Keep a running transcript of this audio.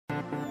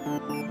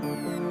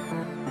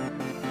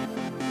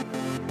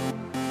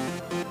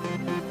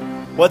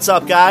What's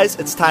up, guys?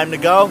 It's time to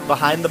go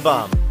behind the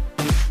bum.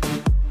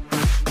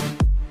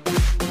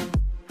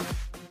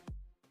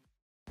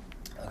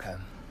 Okay.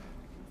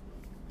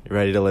 You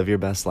ready to live your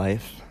best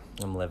life?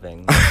 I'm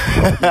living.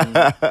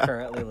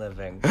 Currently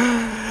living.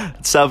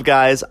 What's up,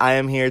 guys? I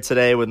am here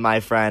today with my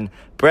friend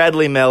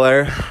Bradley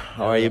Miller.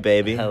 How are you,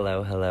 baby?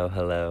 Hello.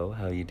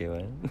 How you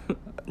doing?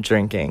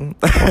 Drinking.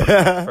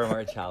 From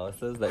our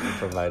chalices that you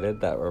provided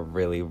that were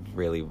really,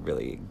 really,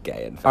 really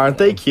gay and feminine. Aren't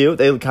they cute?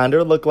 They kind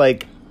of look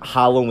like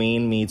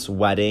Halloween meets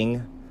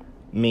wedding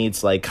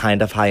meets like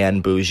kind of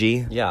high-end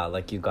bougie. Yeah,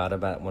 like you got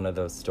them at one of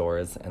those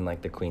stores in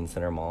like the Queen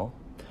Center Mall.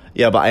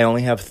 Yeah, but I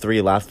only have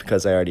 3 left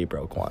because I already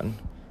broke one.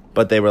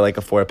 But they were like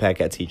a 4-pack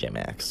at TJ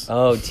Maxx.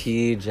 Oh,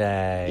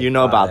 TJ. You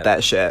know about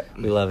that shit.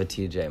 We love a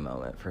TJ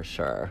moment for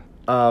sure.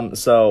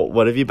 So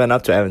what have you been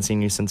up to? I haven't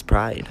seen you since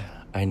Pride.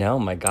 I know,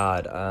 my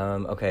God.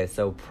 Okay,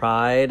 so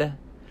Pride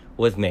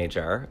was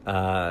major.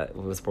 It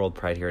was World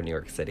Pride here in New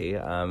York City.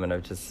 And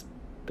I've just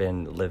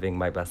been living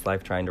my best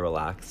life, trying to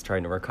relax,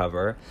 trying to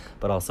recover,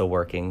 but also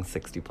working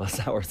 60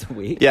 plus hours a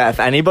week. Yeah, if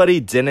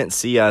anybody didn't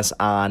see us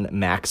on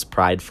Max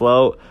Pride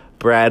Float,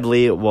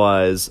 Bradley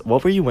was...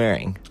 What were you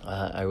wearing?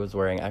 I was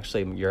wearing,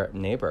 actually, your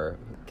neighbor.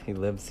 He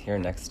lives here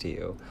next to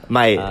you.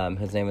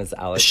 His name is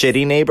Alex.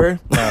 Shitty neighbor?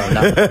 No,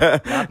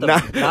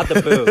 not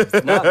the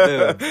boobs. Not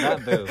boobs.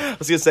 I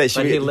was going to say,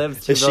 he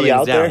lives 2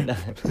 buildings down.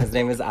 His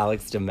name is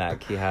Alex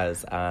Demek. He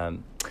has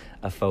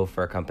a faux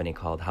fur company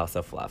called House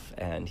of Fluff,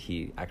 and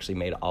he actually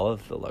made all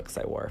of the looks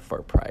I wore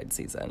for Pride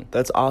season.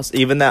 That's awesome.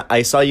 Even that,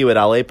 I saw you at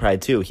LA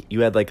Pride too.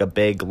 You had like a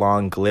big,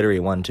 long,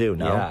 glittery one too,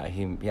 no?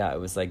 Yeah, it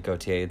was like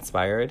Gautier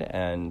inspired,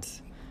 and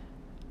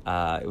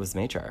it was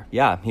major.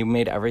 Yeah, he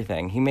made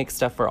everything. He makes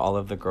stuff for all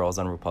of the girls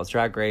on RuPaul's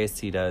Drag Race.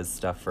 He does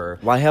stuff for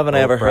Why haven't I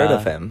ever heard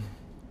of him?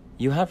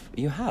 You have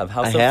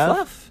House of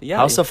Fluff. Yeah,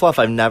 House of Fluff.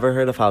 I've never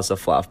heard of House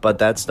of Fluff, but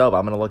that's dope.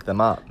 I'm gonna look them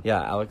up.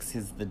 Yeah, Alex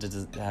is the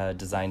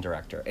design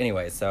director.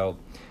 Anyway, so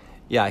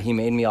yeah, he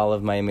made me all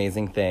of my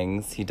amazing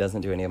things. He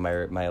doesn't do any of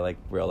my like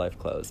real life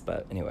clothes,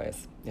 but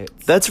anyways,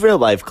 that's real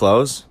life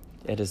clothes.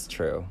 It is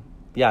true.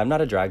 Yeah, I'm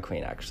not a drag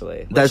queen,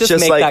 actually. Let's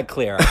just make that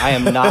clear. I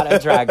am not a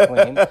drag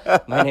queen.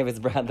 My name is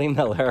Bradley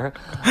Miller.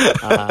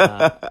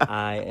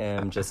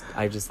 I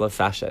just love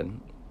fashion.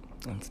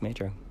 It's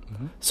major.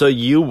 Mm-hmm. So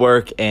you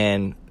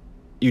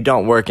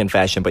don't work in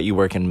fashion, but you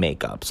work in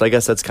makeup. So I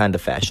guess that's kind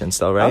of fashion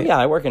still, right? Oh, yeah,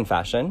 I work in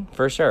fashion,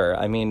 for sure.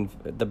 I mean,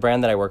 the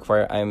brand that I work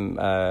for, I'm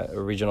a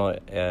regional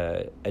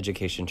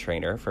education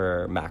trainer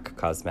for MAC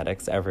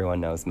Cosmetics.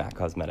 Everyone knows MAC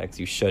Cosmetics.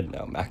 You should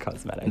know MAC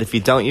Cosmetics. And if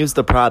you don't use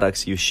the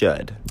products, you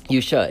should.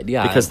 You should,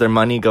 yeah. Because their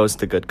money goes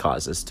to good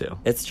causes, too.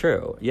 It's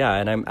true, yeah.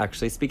 And I'm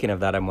actually, speaking of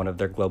that, I'm one of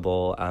their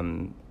global,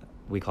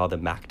 we call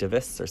them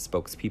MACtivists or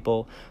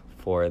spokespeople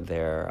for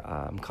their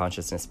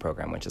consciousness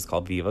program, which is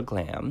called Viva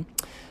Glam.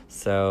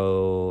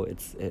 So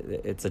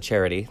it's a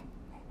charity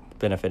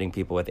benefiting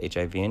people with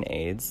HIV and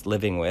AIDS,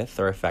 living with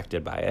or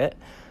affected by it,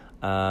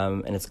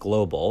 and it's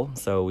global.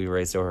 So we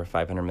raised over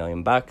 $500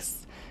 million,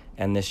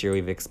 and this year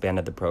we've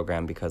expanded the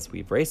program because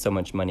we've raised so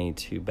much money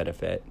to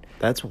benefit.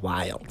 That's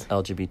wild.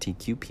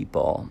 LGBTQ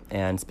people,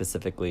 and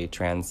specifically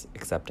trans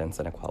acceptance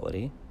and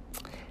equality.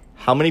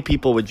 How many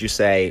people would you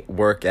say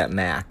work at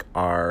MAC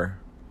are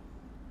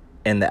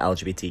in the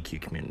LGBTQ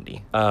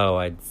community? Oh,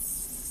 I'd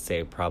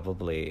say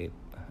probably,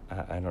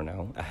 I don't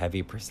know, a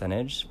heavy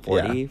percentage,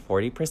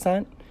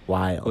 40%.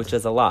 Wild. Which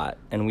is a lot.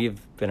 And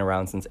we've been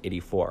around since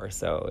 84,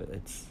 so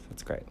it's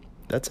great.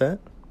 That's it?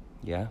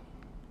 Yeah,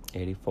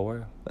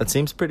 84. That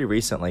seems pretty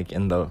recent, like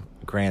in the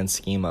grand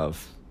scheme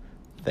of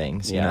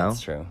things, you know? Yeah,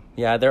 that's true.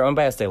 Yeah, they're owned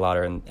by Estee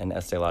Lauder, and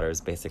Estee Lauder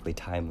is basically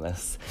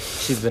timeless.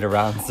 She's been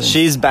around since...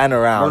 She's been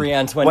around. Marie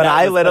Antoinette when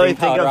I literally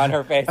think of... on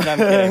her face. No,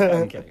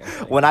 I'm kidding.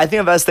 When I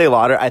think of Estee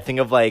Lauder, I think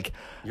of like...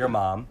 Your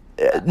mom?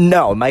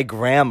 No, my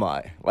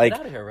grandma. Like, get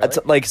out of here, really? It's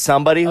like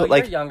somebody who,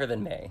 like... You're younger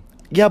than me.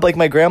 Yeah, but like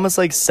my grandma's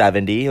like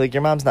 70. Like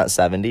your mom's not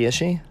 70, is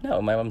she?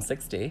 No, my mom's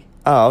 60.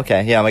 Oh,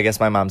 okay. Yeah, I guess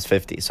my mom's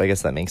 50, so I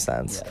guess that makes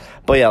sense. Yeah.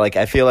 But yeah, like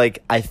I feel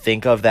like I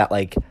think of that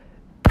like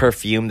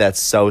perfume that's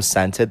so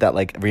scented that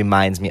like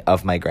reminds me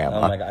of my grandma.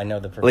 Oh my God, I know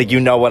the perfume. Like, you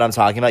know what I'm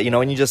talking about? You know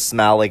when you just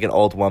smell like an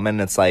old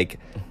woman, it's like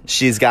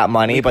she's got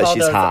money, but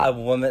she's hot.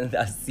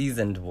 A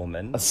seasoned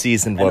woman.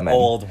 An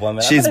old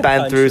woman. She's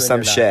been through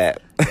some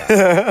shit.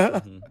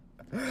 Yeah.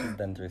 She's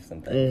been through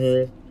some things.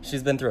 Mm-hmm.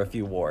 She's been through a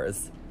few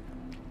wars.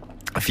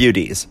 A few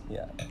D's.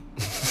 Yeah.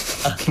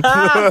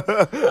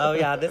 Oh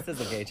yeah, this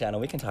is a gay channel.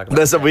 We can talk about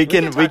this. We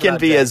can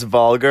be as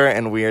vulgar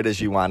and weird as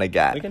you want to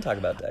get. We can talk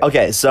about that.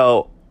 Okay,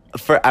 so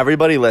for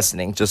everybody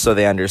listening, just so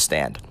they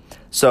understand,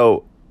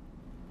 so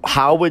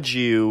how would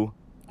you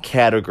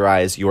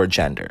categorize your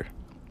gender?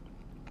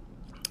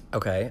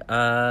 Okay,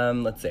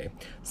 let's see.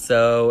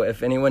 So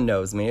if anyone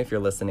knows me, if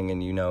you're listening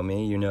and you know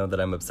me, you know that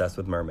I'm obsessed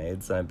with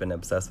mermaids, and I've been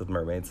obsessed with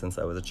mermaids since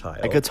I was a child.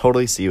 I could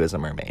totally see you as a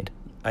mermaid.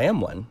 I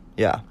am one.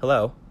 Yeah.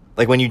 Hello.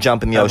 Like when you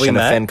jump in the ocean,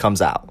 the fin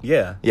comes out.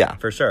 Yeah. Yeah.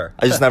 For sure.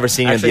 I just never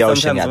seen you in the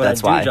ocean yet,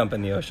 that's why. When I do jump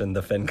in the ocean,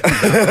 the fin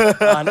comes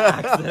out on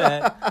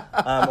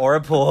accident. Or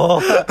a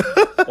pool.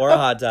 or a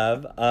hot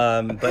tub.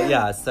 But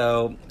yeah,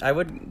 so I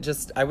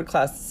would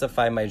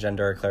classify my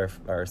gender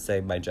or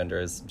say my gender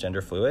is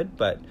gender fluid,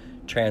 but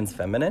trans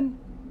feminine.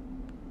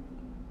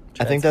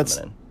 I think that's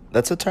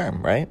a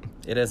term, right?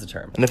 It is a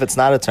term. And if it's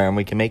not a term,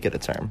 we can make it a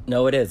term.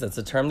 No, it is. It's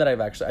a term that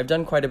I've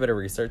done quite a bit of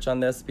research on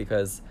this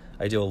because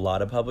I do a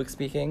lot of public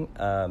speaking.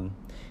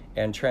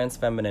 And trans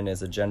feminine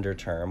is a gender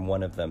term.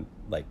 One of them,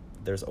 like,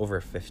 there's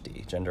over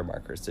 50 gender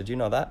markers. Did you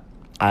know that?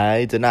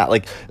 I did not.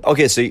 Like,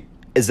 okay, so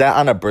is that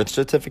on a birth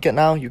certificate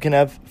now? You can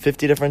have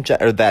 50 different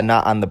or that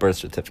not on the birth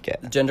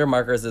certificate? Gender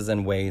markers is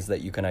in ways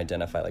that you can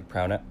identify, like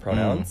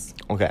pronouns.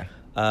 Okay.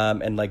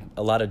 And like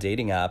a lot of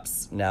dating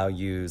apps now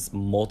use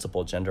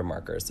multiple gender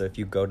markers. So if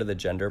you go to the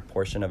gender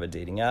portion of a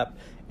dating app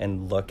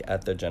and look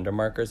at the gender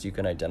markers, you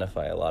can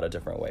identify a lot of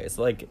different ways.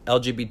 Like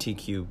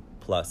LGBTQ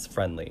plus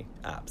friendly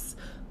apps.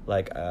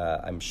 Like,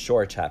 I'm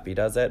sure Chappie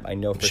does it. I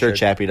know for sure.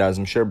 Chappie does.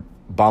 I'm sure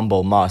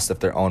Bumble must if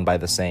they're owned by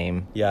the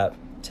same. Yeah.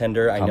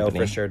 Tinder, company. I know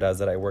for sure does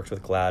it. I worked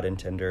with Glad and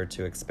Tinder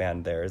to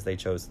expand theirs. They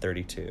chose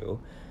 32.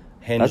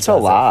 Hinge That's a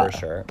lot. for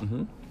sure.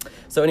 Mm-hmm.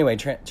 So anyway,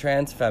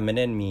 trans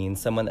feminine means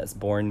someone that's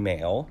born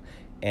male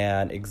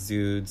and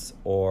exudes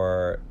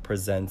or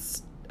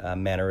presents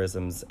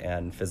mannerisms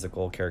and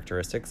physical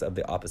characteristics of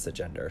the opposite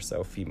gender,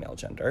 so female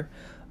gender.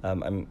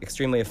 I'm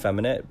extremely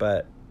effeminate,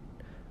 but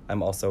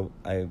I'm also,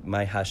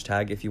 my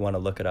hashtag, if you want to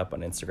look it up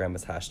on Instagram,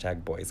 is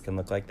hashtag boys can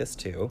look like this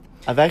too.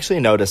 I've actually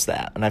noticed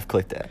that, and I've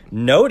clicked it.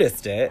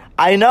 Noticed it?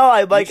 I know.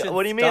 I like.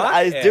 What do you mean?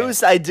 I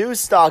do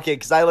stalk it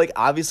because I like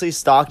obviously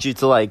stalked you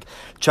to like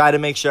try to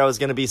make sure I was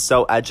gonna be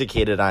so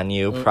educated on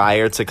you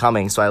prior to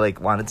coming. So I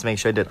like wanted to make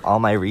sure I did all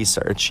my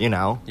research. You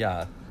know.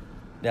 Yeah.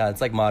 Yeah,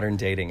 it's like modern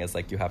dating is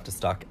like you have to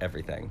stalk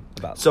everything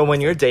about. So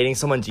when you're dating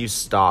someone, do you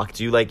stalk?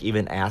 Do you like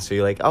even ask? Are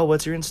you like, oh,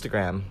 what's your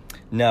Instagram?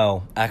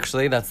 No,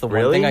 actually, that's the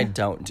one thing I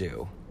don't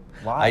do.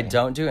 Why? I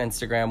don't do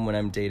Instagram when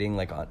I'm dating,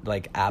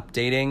 like app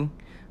dating,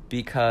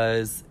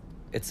 because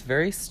it's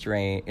very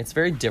strange. It's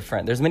very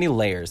different. There's many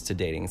layers to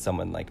dating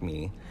someone like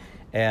me,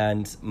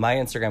 and my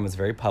Instagram is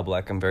very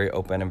public. I'm very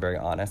open and very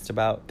honest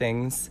about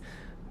things,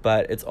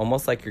 but it's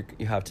almost like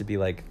you have to be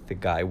like the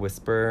guy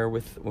whisperer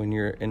when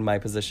you're in my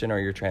position, or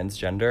you're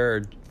transgender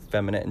or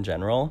feminine in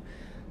general.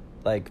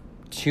 Like,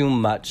 too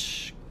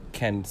much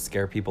can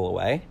scare people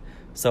away.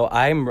 So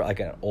I'm like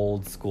an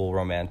old school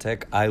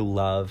romantic. I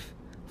love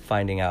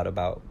finding out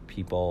about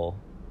people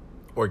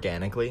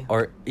organically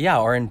or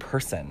in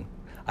person.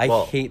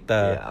 I hate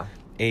the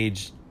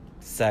age,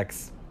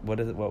 sex. What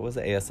was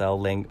it? ASL?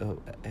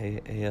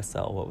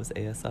 ASL. What was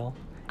ASL?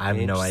 I have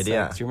no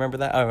idea. Sex. Do you remember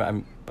that?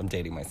 I'm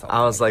dating myself.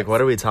 I was like, what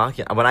are we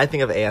talking? When I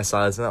think of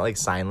ASL, isn't that like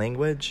sign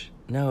language?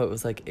 No, it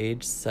was like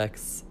age,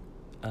 sex,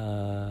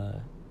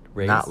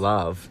 race. Not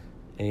love.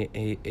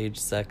 Age,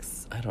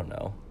 sex. I don't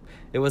know.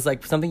 It was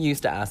like something you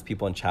used to ask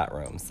people in chat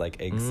rooms, like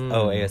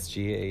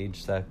ASG,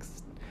 age,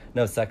 sex.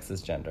 No, sex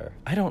is gender.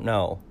 I don't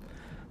know.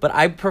 But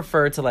I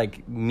prefer to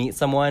like meet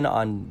someone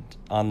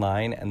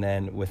online and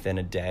then within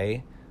a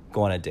day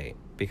go on a date,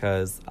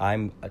 because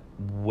I'm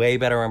way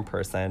better in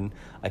person.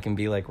 I can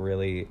be like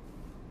really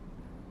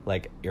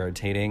like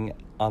irritating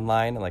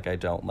online, and like I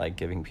don't like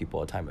giving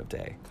people a time of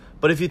day.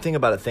 But if you think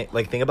about it,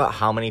 think about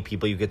how many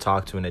people you could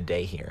talk to in a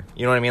day here.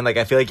 You know what I mean? Like,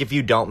 I feel like if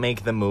you don't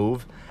make the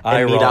move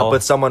and meet up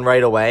with someone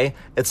right away,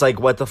 it's like,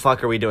 what the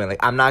fuck are we doing? Like,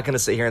 I'm not going to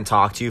sit here and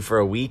talk to you for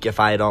a week if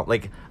I don't,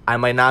 like, I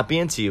might not be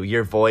into you.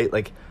 Your voice,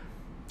 like,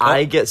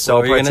 I get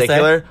so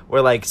particular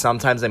where, like,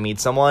 sometimes I meet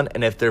someone,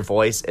 and if their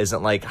voice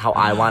isn't, like, how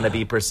I want to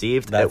be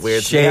perceived, it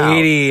weirds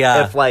me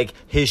out. If, like,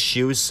 his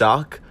shoes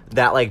suck,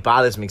 that, like,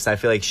 bothers me, because I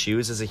feel like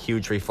shoes is a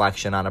huge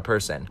reflection on a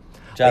person.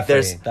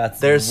 Jeffrey, like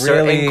there's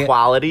really certain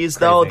qualities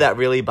crazy, though, that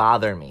really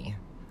bother me.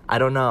 I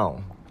don't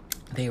know.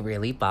 They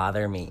really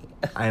bother me.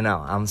 I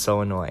know. I'm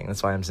so annoying.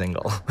 That's why I'm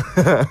single.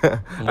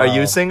 Are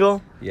you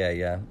single?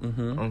 Yeah.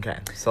 Mm-hmm. Okay.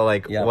 So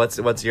like,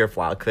 what's your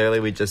flaw? Clearly,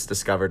 we just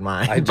discovered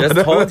mine. I just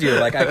told you.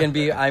 Like, I can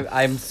be.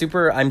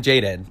 I'm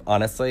jaded,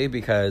 honestly,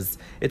 because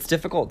it's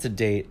difficult to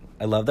date.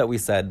 I love that we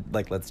said,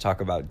 like, let's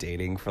talk about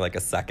dating for like a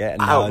second. And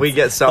now we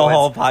get so the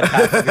whole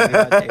podcast is gonna be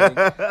about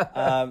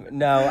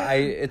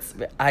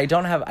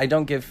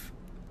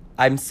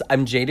dating.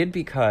 I'm jaded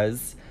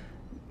because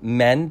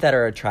men that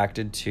are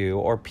attracted to,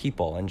 or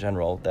people in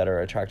general that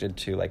are attracted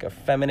to like a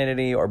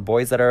femininity, or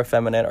boys that are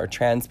effeminate, or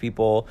trans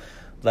people,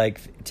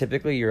 like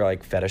typically you're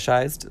like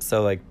fetishized.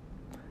 So like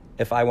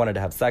if I wanted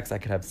to have sex, I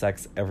could have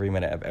sex every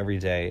minute of every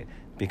day,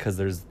 because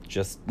there's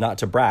just, not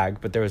to brag,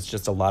 but there was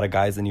just a lot of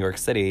guys in New York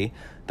City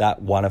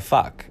that want to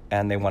fuck,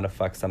 and they want to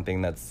fuck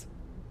something that's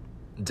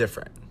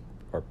different.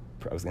 Or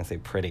I was going to say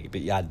pretty,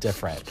 but yeah,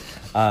 different.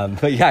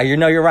 But yeah,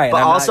 you're right.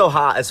 But also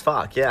hot as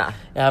fuck, yeah.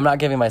 Yeah, I'm not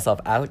giving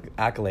myself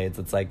accolades.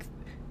 It's like,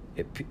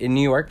 in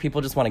New York,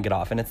 people just want to get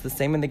off, and it's the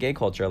same in the gay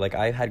culture. Like,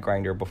 I had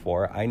Grindr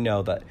before. I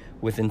know that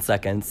within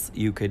seconds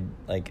you could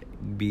like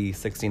be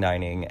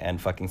 69ing and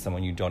fucking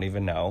someone you don't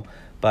even know.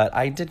 But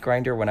I did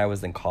Grindr when I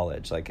was in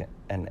college, like,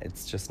 and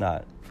it's just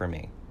not for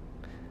me.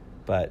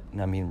 But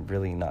I mean,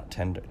 really not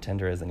Tinder.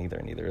 Tinder isn't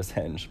either. Neither is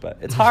Hinge. But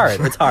it's hard.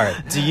 It's hard.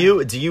 Do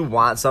you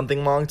want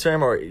something long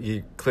term, or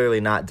you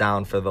clearly not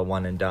down for the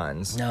one and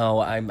dones?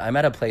 No, I'm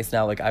at a place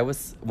now. Like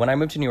when I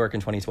moved to New York in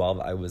 2012,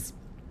 I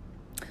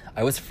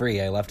was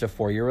free. I left a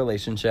 4-year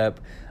relationship.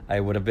 I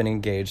would have been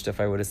engaged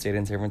if I would have stayed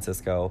in San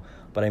Francisco,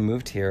 but I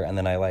moved here, and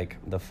then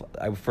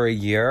for a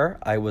year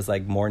I was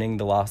like mourning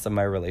the loss of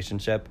my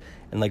relationship,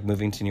 and like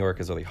moving to New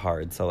York is really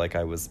hard. So like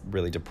I was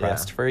really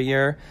depressed for a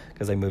year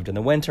because I moved in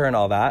the winter and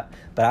all that.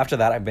 But after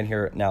that, I've been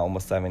here now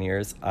almost 7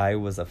 years. I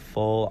was a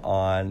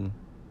full-on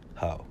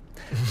hoe.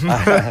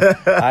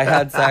 I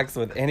had sex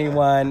with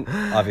anyone,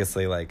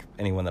 obviously like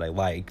anyone that I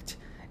liked,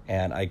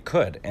 and I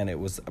could, and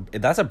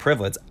that's a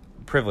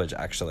privilege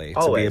actually.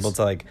 Always. To be able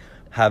to like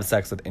have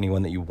sex with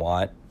anyone that you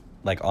want,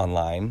 like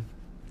online,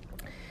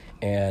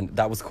 and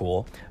that was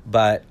cool.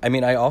 But I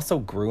mean, I also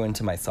grew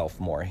into myself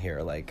more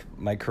here. Like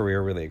my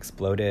career really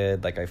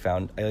exploded. Like I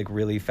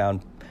really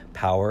found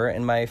power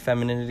in my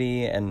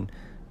femininity, and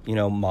you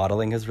know,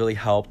 modeling has really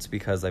helped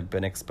because I've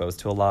been exposed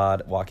to a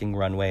lot. Walking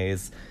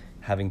runways,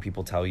 having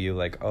people tell you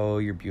like, oh,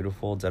 you're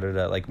beautiful, da da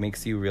da, like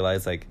makes you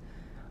realize like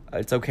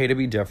it's okay to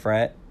be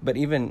different. But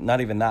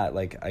not even that,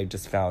 like I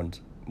just found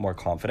more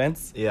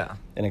confidence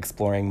in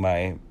exploring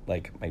my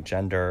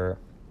gender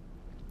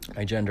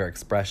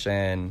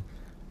expression.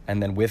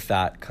 And then with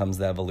that comes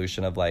the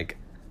evolution of like,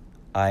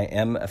 I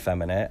am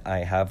effeminate, I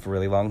have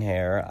really long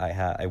hair,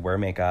 I wear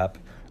makeup,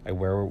 I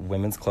wear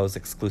women's clothes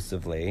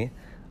exclusively,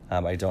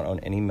 I don't own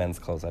any men's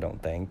clothes, I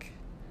don't think.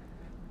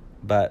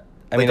 But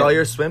I mean, all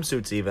your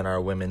swimsuits even are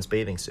women's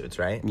bathing suits,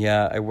 right?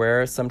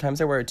 Yeah,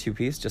 sometimes I wear a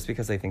 2-piece just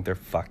because I think they're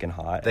fucking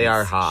hot. They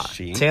are hot.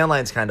 Chic. Tan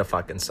lines kind of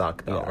fucking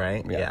suck though,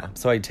 right? Yeah.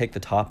 So I take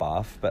the top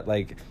off, but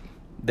like,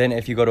 then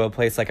if you go to a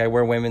place, like I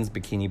wear women's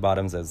bikini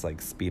bottoms as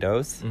like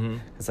Speedos,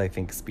 because I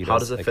think Speedos... How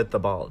does it fit the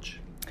bulge?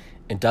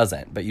 It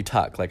doesn't, but you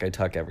tuck, like I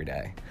tuck every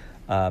day.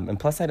 And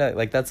plus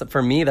that's,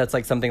 for me, that's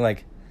like something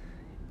like,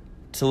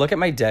 to look at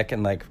my dick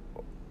and like,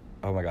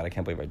 oh my God, I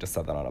can't believe I just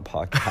said that on a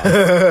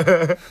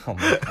podcast. Oh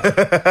my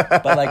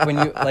God.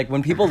 But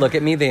when people look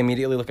at me, they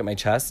immediately look at my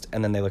chest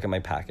and then they look at my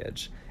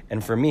package.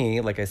 And for me,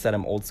 like I said,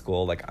 I'm old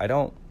school. Like I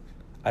don't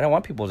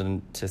want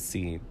people to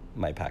see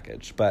my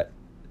package. But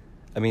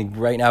I mean,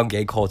 right now,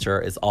 gay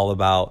culture is all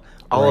about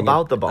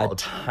the bulge. A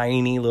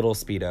tiny little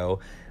Speedo,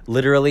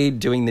 literally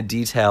doing the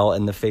detail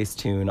and the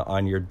Facetune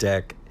on your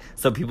dick,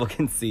 so people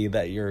can see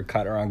that you're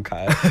cut or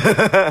uncut,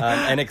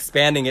 and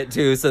expanding it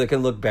too so it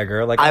can look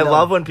bigger. Like I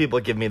love when people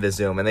give me the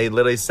Zoom and they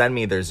literally send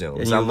me their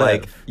Zooms. And I'm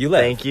like,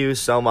 thank you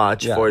so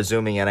much for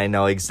zooming in. I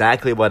know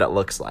exactly what it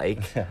looks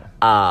like.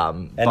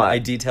 And I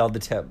detailed the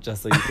tip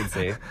just so you can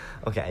see.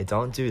 Okay, I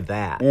don't do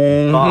that.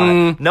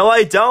 But, no,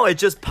 I don't. It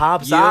just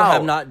pops out. You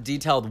have not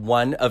detailed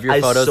one of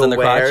your photos in the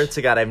crotch? I swear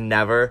to God, I've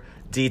never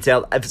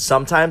detailed.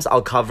 Sometimes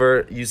I'll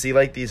cover. You see,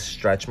 like these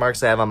stretch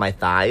marks I have on my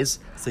thighs.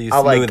 So you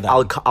smooth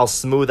them. I'll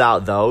smooth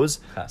out those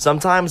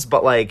sometimes,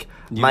 but like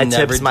my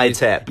tip's my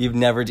tip. You've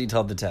never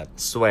detailed the tip.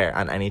 Swear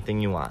on anything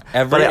you want.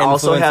 Every influencer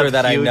also have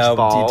that I know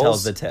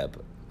details the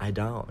tip. I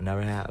don't.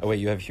 Never have. Oh wait,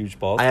 you have huge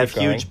balls? I have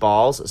huge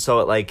balls,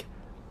 so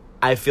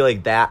I feel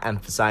like that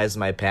emphasizes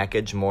my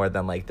package more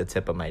than like the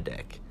tip of my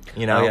dick.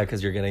 You know? Oh yeah,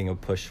 because you're getting a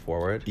push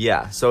forward.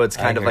 Yeah, so it's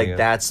kind of like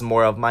that's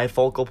more of my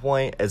focal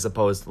point as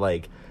opposed to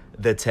like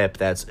the tip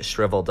that's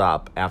shriveled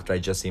up after I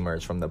just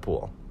emerged from the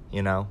pool.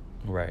 You know?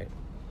 Right.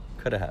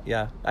 Could have.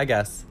 Yeah, I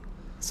guess.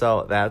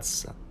 So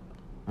that's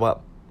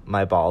what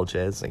my bulge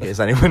is, in case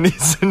anyone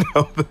needs to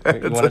know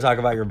that. You want to talk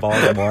about your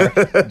balls more,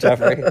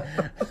 Jeffrey?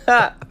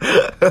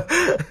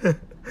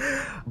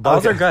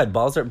 Balls are good.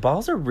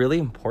 Balls are really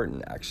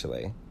important,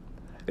 actually.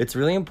 It's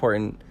really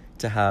important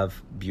to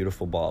have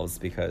beautiful balls,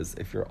 because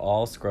if you're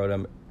all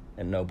scrotum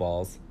and no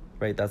balls,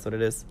 right? That's what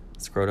it is?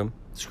 Scrotum?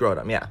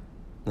 Scrotum, yeah.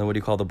 Then what do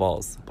you call the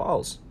balls?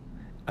 Balls.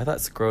 I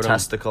thought scrotum...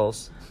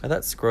 Testicles. I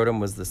thought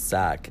scrotum was the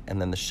sack, and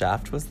then the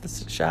shaft was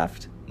the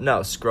shaft?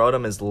 No,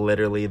 scrotum is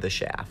literally the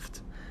shaft.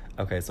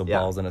 Okay, so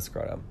balls and a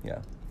scrotum, yeah.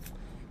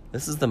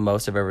 This is the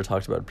most I've ever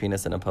talked about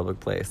penis in a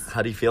public place.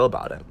 How do you feel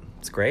about it?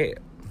 It's great.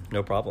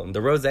 No problem. The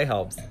rosé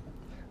helps.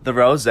 The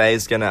rosé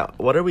is gonna...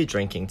 What are we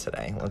drinking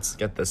today? Let's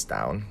get this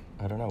down.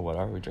 I don't know. What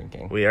are we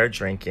drinking? We are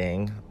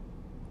drinking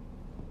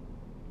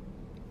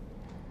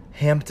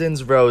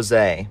Hampton's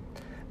Rosé.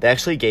 They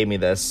actually gave me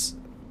this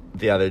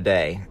the other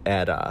day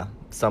at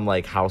some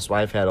like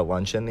housewife had a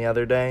luncheon the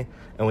other day,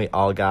 and we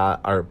all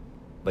got our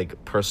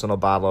like personal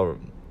bottle of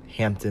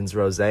Hampton's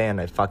Rosé, and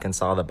I fucking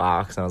saw the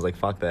box and I was like,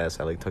 fuck this.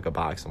 I like took a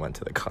box and went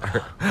to the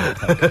car.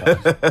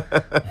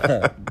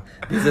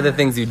 These are the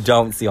things you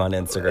don't see on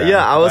Instagram.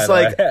 Yeah, I was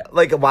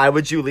like why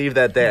would you leave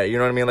that there? You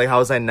know what I mean? Like, how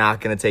was I not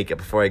gonna take it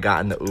before I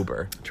got in the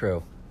Uber?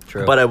 True.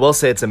 But I will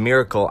say it's a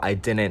miracle I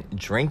didn't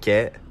drink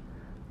it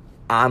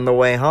on the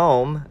way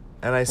home.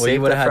 And I saved it for us. Well,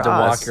 you would have had to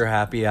walk your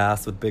happy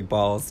ass with big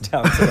balls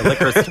down to the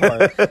liquor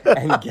store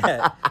and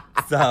get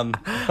some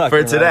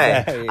for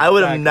today. Rosé. I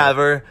would have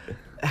never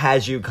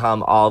had you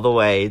come all the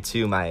way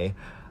to my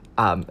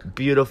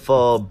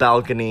Beautiful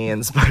balcony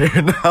inspired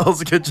in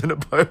Hell's Kitchen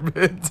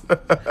apartment.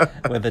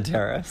 With a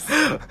terrace.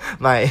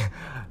 My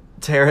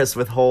terrace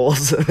with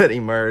holes that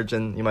emerge,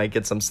 and you might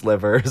get some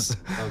slivers.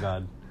 Oh,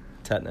 God.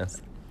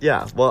 Tetanus.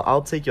 Yeah, well,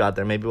 I'll take you out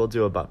there. Maybe we'll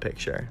do a butt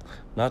picture.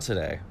 Not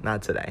today.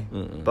 Not today.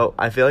 Mm-mm. But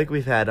I feel like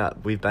we've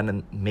been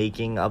in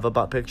making of a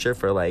butt picture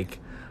for like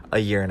a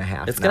year and a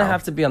half. It's going to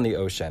have to be on the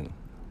ocean.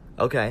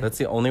 Okay. That's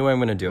the only way I'm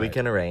going to do it. We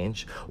can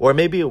arrange. Or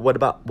maybe, what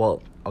about,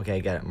 well, okay, I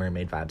get it,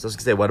 mermaid vibes. I was going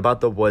to say, what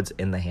about the woods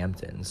in the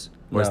Hamptons?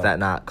 Or is that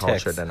not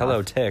cultured enough?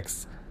 Hello,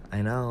 ticks.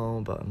 I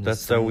know, but I'm That's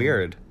just so saying.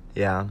 weird.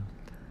 Yeah.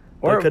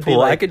 Or a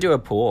pool. I could do a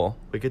pool.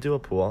 We could do a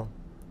pool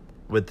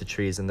with the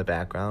trees in the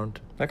background.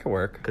 That could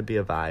work. Could be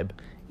a vibe.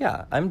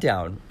 Yeah, I'm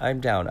down. I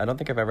don't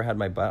think I've ever had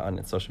my butt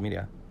on social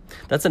media.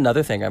 That's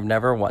another thing. I've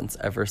never once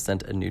ever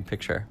sent a nude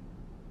picture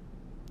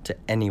to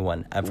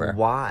anyone ever.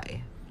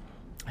 Why?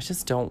 I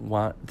just don't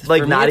want.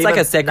 Like, for not me, it's even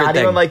like a sacred not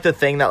thing. even like the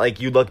thing that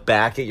like you look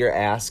back at your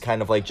ass,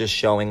 kind of like just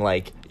showing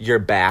like your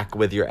back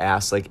with your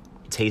ass like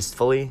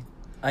tastefully.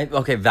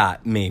 Okay,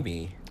 that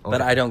maybe,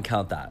 but Okay. I don't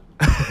count that.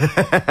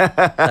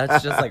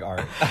 That's just like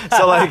art.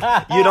 So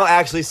like you don't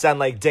actually send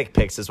like dick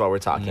pics is what we're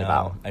talking No,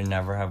 about. I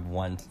never have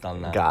once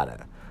done that. Got it.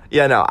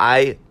 Yeah, no,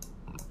 I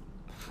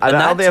And don't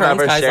that think I've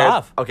turns ever guys shared.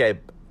 off. Okay,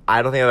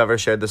 I don't think I've ever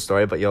shared this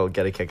story, but you'll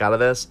get a kick out of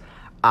this.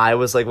 I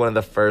was like one of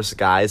the first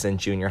guys in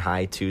junior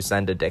high to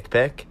send a dick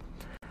pic,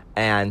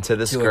 and to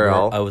this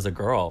girl. I was a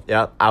girl.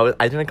 Yep, I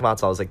didn't come out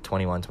till I was like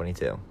 21,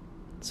 22.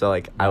 So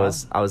like I Wow.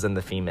 was in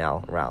the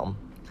female realm.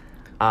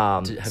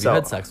 Have you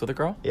had sex with a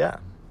girl? Yeah.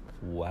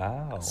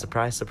 Wow.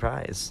 Surprise,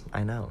 surprise.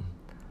 I know.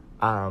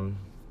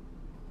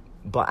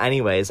 But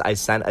anyways, I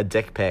sent a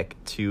dick pic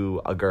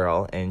to a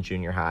girl in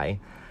junior high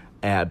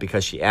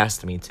because she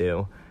asked me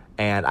to.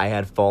 And I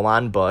had full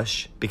on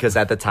bush because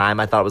at the time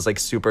I thought it was like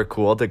super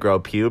cool to grow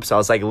pubes. So I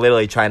was like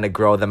literally trying to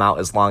grow them out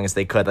as long as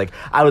they could. Like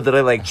I would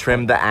literally like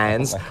trim the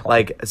ends,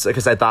 like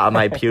because I thought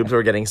my pubes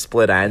were getting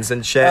split ends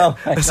and shit. Oh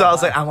my So I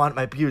was like, I want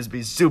my pubes to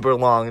be super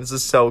long. This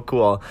is so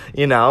cool,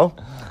 you know?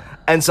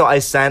 And so I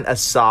sent a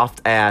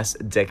soft ass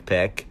dick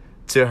pic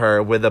to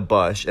her with a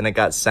bush, and it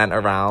got sent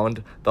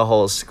around the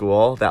whole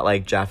school that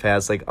like Jeff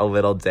has like a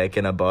little dick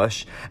in a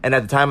bush. And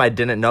at the time I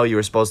didn't know you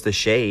were supposed to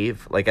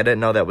shave. Like I didn't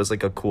know that was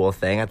like a cool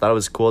thing. I thought it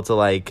was cool to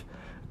like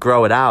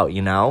grow it out,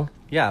 you know?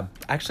 Yeah,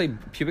 actually,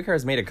 pubic hair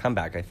has made a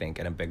comeback, I think,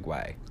 in a big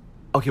way.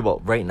 Okay,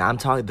 well, right now I'm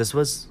talking, this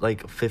was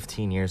like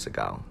 15 years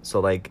ago.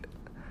 So like,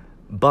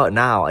 but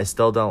now I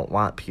still don't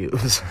want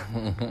pubes.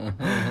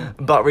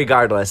 But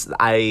regardless,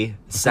 I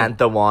sent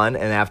the one,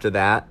 and after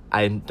that,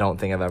 I don't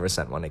think I've ever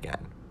sent one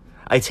again.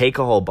 I take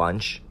a whole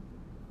bunch.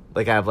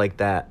 Like I have like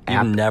that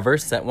app. You've never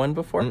sent one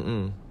before?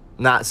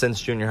 Not since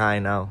junior high,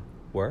 no.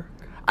 Work?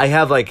 I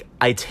have like,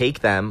 I take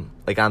them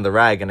like on the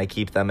reg, and I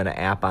keep them in an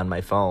app on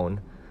my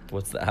phone.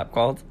 What's the app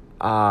called?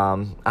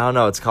 I don't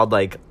know, it's called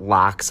like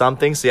lock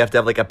something, so you have to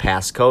have like a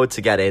passcode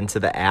to get into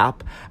the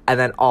app, and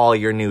then all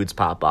your nudes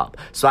pop up.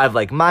 So I have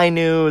like my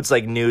nudes,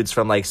 like nudes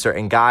from like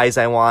certain guys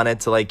I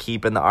wanted to like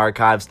keep in the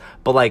archives,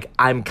 but like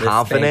I'm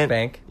confident.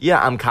 Bank?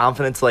 Yeah, I'm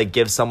confident to like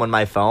give someone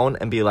my phone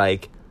and be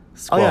like,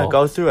 Scroll. oh yeah,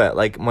 go through it.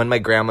 Like when my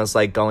grandma's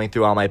like going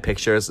through all my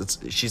pictures,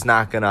 she's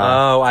not gonna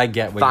Oh, I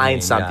get what you find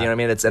mean. something, Yeah. you know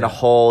what I mean? It's in a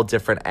whole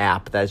different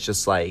app that's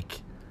just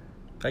like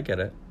I get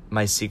it.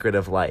 my secret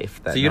of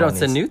life. That So you no don't one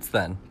send needs- nudes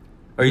then?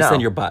 Or you No.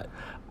 send your butt?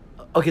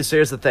 Okay, so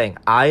here's the thing.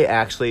 I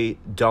actually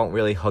don't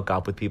really hook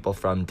up with people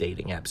from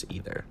dating apps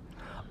either.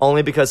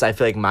 Only because I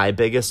feel like my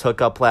biggest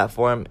hookup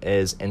platform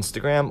is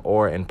Instagram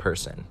or in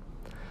person.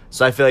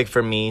 So I feel like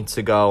for me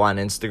to go on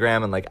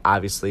Instagram, and like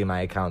obviously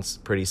my account's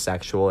pretty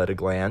sexual at a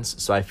glance,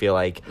 so I feel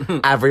like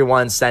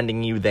everyone's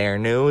sending you their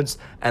nudes,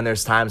 and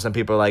there's times when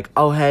people are like,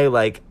 oh hey,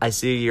 like I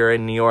see you're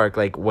in New York,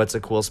 like what's a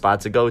cool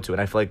spot to go to?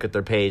 And I feel like at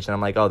their page, and I'm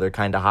like, oh, they're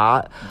kind of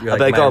hot. You're I'll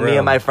be like, like, "My oh, me room."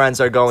 and my friends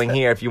are going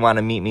here if you want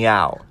to meet me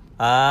out.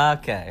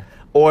 Okay.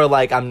 Or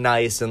like I'm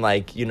nice and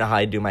like, you know how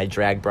I do my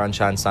drag brunch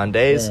on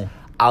Sundays? Yeah.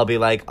 I'll be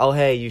like, oh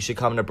hey, you should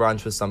come to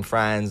brunch with some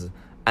friends,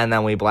 and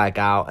then we black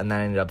out, and then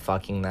I ended up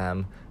fucking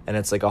them, and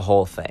it's like a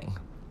whole thing.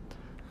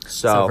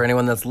 So for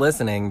anyone that's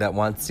listening that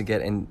wants to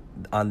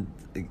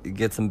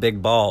get some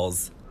big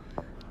balls,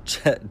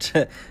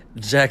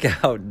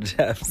 check out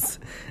Jeff's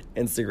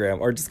Instagram,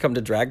 or just come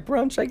to drag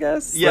brunch, I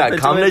guess. yeah, Slip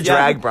come into to it, yeah.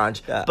 drag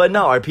brunch. Yeah. But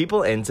no, are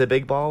people into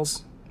big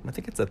balls? I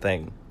think it's a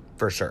thing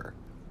for sure.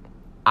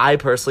 I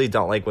personally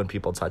don't like when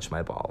people touch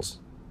my balls.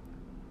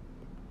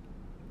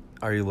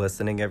 Are you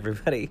listening,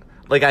 everybody?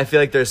 Like I feel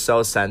like they're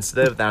so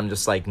sensitive that I'm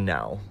just like,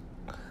 no.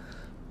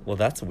 Well,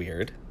 that's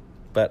weird,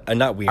 but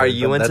not weird. Are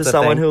you but into that's a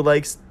someone thing. who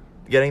likes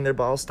getting their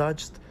balls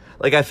touched?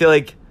 Like I feel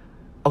like,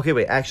 okay,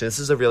 wait, actually, this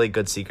is a really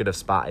good secretive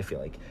spot, I feel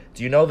like.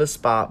 Do you know the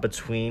spot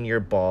between your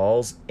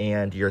balls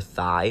and your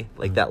thigh?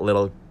 Like that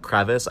little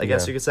crevice, I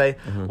guess Yeah. you could say?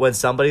 When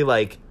somebody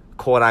like,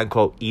 quote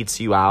unquote, eats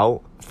you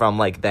out from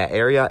like that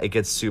area, it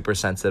gets super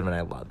sensitive, and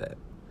I love it.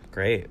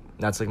 Great?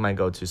 That's like my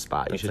go-to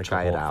spot. You That's should like a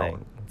try it whole out.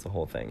 thing. It's a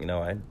whole thing. You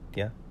know,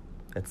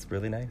 it's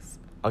really nice.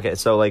 Okay,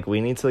 so like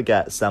we need to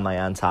get semi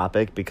on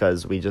topic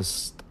because we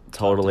just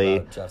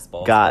totally Jeff's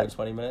balls got for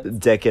 20 minutes.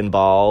 dick and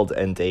bald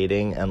and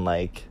dating, and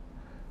like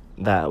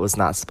that was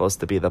not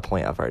supposed to be the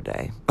point of our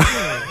day.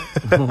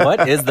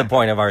 What is the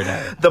point of our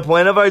day? The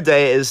point of our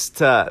day is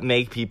to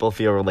make people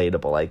feel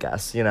relatable, I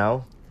guess, you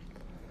know?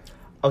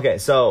 Okay,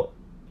 so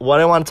what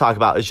I want to talk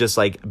about is just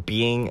like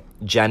being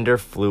gender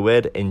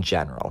fluid in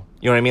general.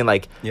 You know what I mean?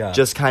 Like,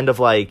 just kind of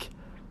like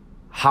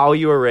how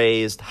you were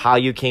raised, how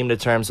you came to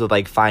terms with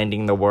like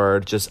finding the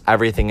word, just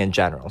everything in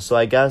general. So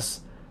I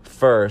guess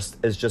first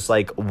is just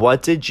like,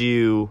 what did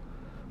you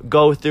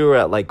go through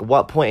at like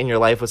what point in your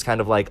life was kind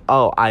of like,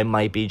 oh, I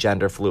might be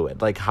gender fluid?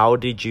 Like, how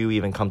did you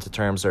even come to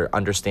terms or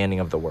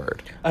understanding of the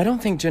word? I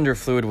don't think gender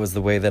fluid was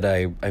the way that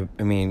I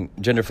mean,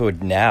 gender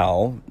fluid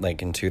now,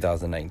 like in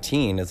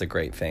 2019, is a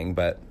great thing,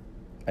 but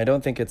I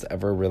don't think it's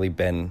ever really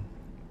been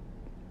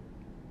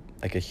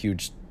like a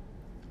huge,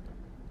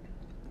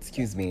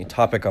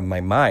 topic on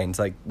my mind.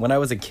 Like when I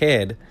was a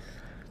kid,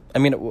 I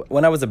mean,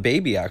 when I was a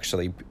baby,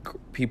 actually,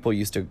 people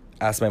used to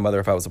ask my mother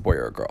if I was a boy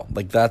or a girl.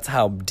 Like, that's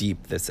how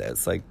deep this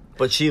is. Like,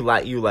 but she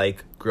let you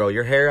like grow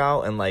your hair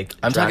out and like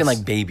I'm talking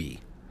like baby.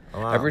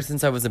 Oh, wow. Ever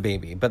since I was a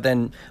baby. But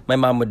then my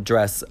mom would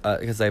dress,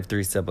 because I have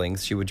 3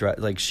 siblings. She would dress,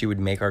 like, she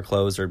would make our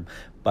clothes or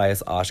buy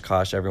us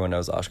Oshkosh. Everyone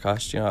knows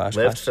Oshkosh. Do you know Oshkosh?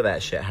 Lived for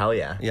that shit. Hell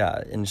yeah.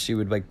 Yeah, and she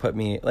would like put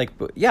me like,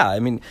 yeah. I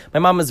mean, my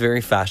mom was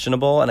very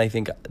fashionable, and I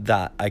think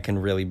that I can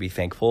really be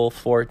thankful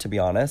for, to be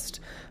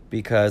honest,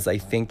 because I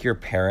think your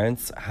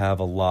parents have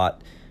a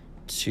lot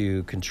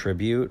to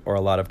contribute or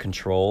a lot of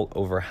control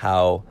over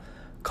how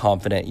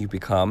confident you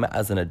become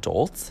as an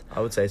adult.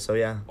 I would say so,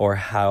 yeah. Or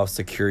how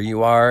secure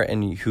you are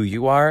and who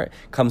you are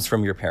comes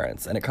from your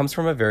parents. And it comes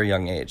from a very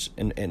young age,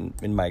 in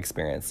my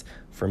experience,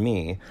 for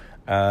me.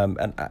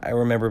 And I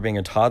remember being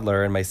a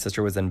toddler and my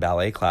sister was in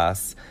ballet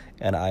class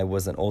and I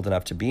wasn't old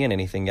enough to be in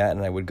anything yet.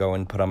 And I would go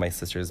and put on my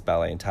sister's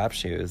ballet and tap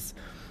shoes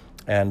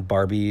and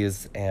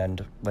Barbies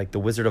and like the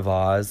Wizard of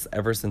Oz.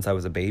 Ever since I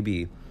was a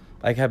baby,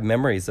 I have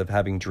memories of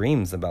having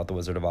dreams about the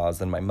Wizard of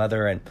Oz and my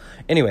mother. And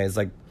anyways,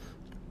 like,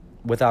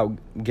 without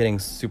getting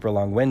super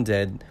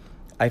long-winded,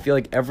 I feel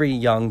like every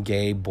young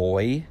gay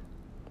boy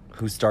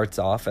who starts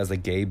off as a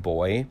gay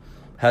boy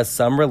has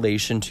some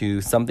relation to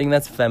something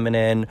that's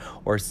feminine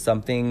or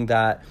something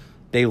that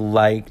they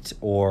liked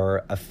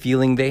or a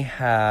feeling they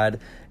had.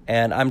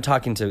 And I'm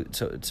talking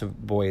to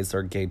boys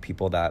or gay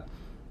people that,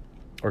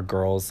 or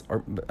girls,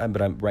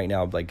 but I'm right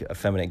now like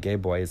effeminate gay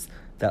boys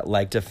that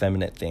liked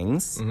effeminate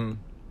things,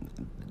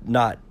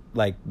 not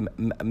like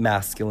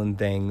masculine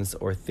things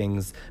or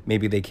things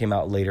maybe they came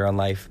out later in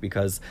life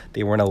because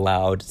they weren't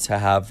allowed to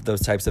have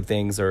those types of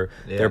things or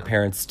their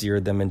parents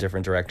steered them in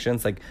different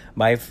directions. Like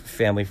my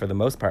family, for the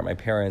most part, my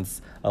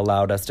parents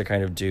allowed us to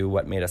kind of do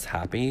what made us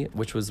happy,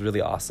 which was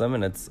really awesome,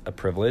 and it's a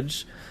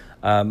privilege.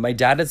 My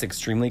dad is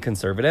extremely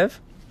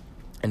conservative,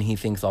 and he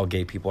thinks all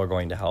gay people are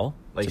going to hell.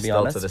 Like, to be still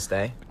honest. to this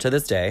day? To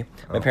this day.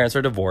 Oh. My parents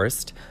are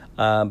divorced,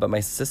 but my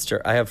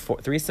sister, I have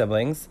 3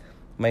 siblings.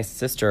 My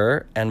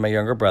sister and my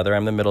younger brother,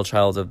 I'm the middle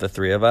child of the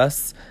 3 of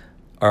us,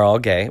 are all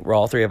gay.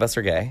 All 3 of us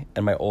are gay.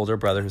 And my older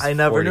brother, who's I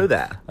never knew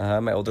that.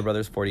 My older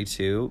brother's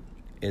 42,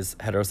 is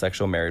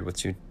heterosexual, married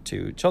with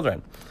two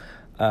children.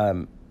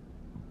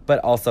 But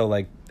also,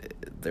 like,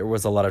 there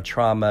was a lot of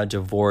trauma,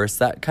 divorce.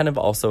 That kind of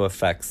also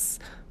affects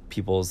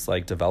people's,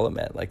 like,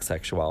 development, like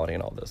sexuality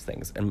and all those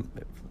things. And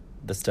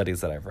the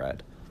studies that I've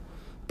read.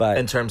 But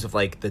in terms of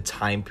like the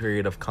time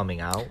period of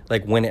coming out,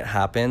 like when it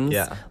happens,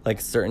 like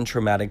certain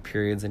traumatic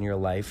periods in your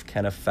life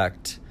can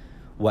affect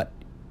what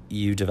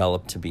you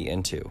develop to be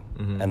into.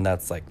 And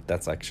that's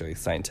actually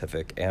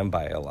scientific and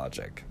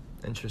biologic.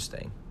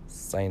 Interesting. It's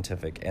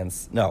scientific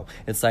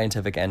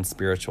and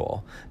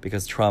spiritual,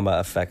 because trauma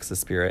affects the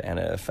spirit and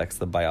it affects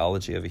the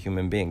biology of a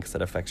human being because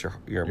it affects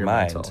your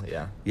mind. Mental,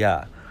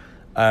 yeah.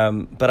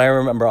 But I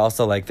remember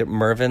also like that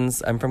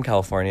Mervyn's, I'm from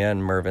California,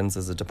 and Mervyn's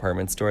is a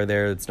department store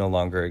there. It's no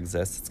longer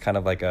exists. It's kind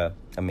of like a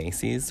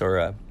Macy's or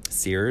a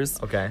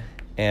Sears. Okay.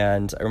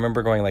 And I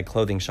remember going like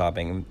clothing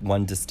shopping,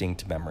 one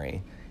distinct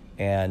memory.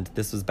 And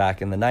this was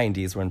back in the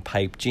 90s when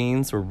pipe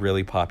jeans were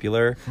really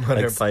popular. What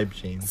are pipe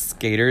jeans?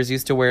 Skaters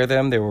used to wear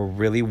them. They were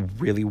really,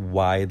 really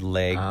wide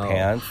leg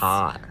pants.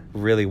 Hot.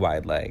 Really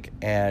wide leg.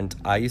 And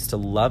I used to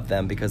love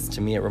them because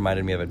to me it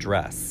reminded me of a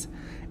dress.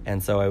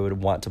 And so I would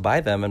want to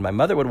buy them, and my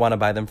mother would want to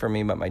buy them for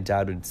me, but my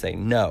dad would say,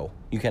 no,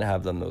 you can't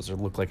have them. Those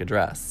look like a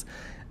dress.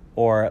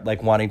 Or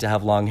like wanting to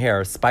have long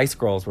hair. Spice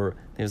Girls were,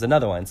 there's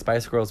another one.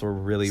 Spice Girls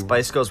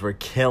were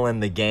killing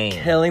the game.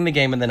 Killing the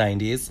game in the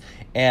 90s.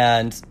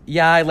 And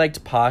yeah, I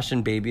liked Posh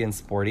and Baby and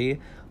Sporty,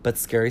 but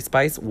Scary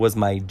Spice was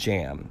my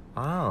jam.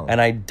 Oh.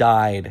 And I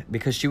died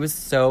because she was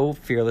so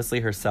fearlessly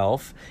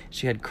herself.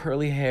 She had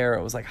curly hair.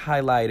 It was like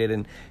highlighted,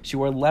 and she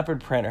wore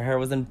leopard print. Her hair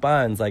was in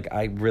buns. Like,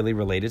 I really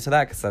related to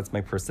that because that's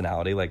my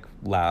personality, like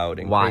loud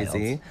and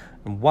crazy.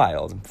 And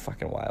wild. I'm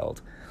fucking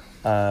wild.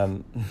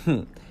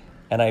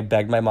 And I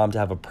begged my mom to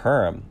have a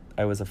perm.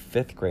 I was a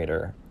 5th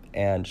grader,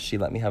 and she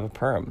let me have a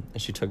perm.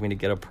 And she took me to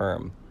get a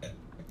perm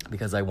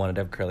because I wanted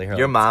to have curly hair.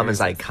 Your mom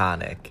is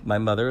iconic. My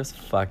mother is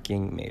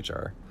fucking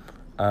major.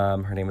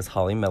 Her name is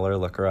Holly Miller.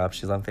 Look her up.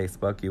 She's on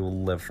Facebook. You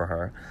will live for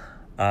her.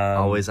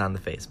 Always on the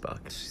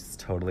Facebook. She's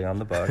totally on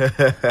the book.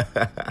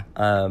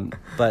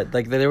 But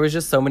like there was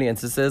just so many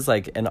instances,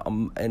 like,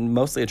 and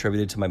mostly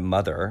attributed to my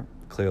mother,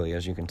 clearly,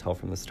 as you can tell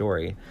from the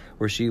story,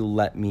 where she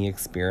let me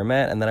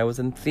experiment. And then I was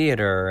in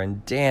theater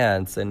and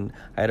dance, and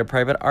I had a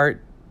private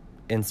art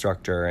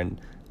instructor.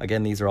 And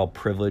again, these are all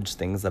privileged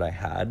things that I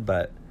had,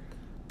 but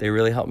they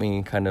really helped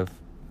me kind of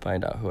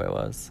find out who I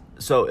was.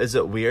 So is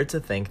it weird to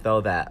think,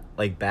 though, that,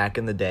 like, back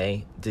in the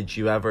day, did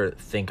you ever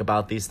think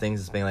about these things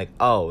as being like,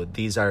 oh,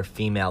 these are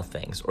female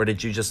things? Or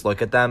did you just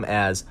look at them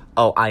as,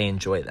 oh, I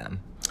enjoy them?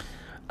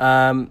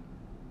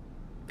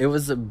 It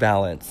was a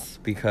balance,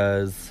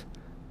 because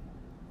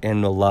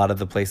in a lot of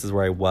the places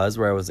where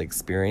I was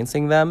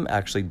experiencing them,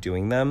 actually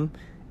doing them,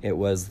 it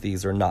was,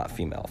 these are not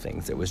female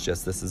things. It was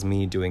just, this is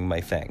me doing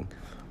my thing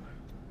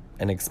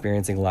and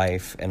experiencing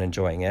life and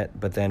enjoying it.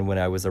 But then when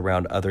I was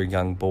around other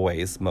young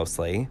boys,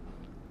 mostly,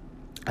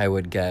 I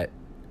would get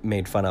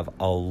made fun of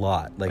a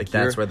lot. Like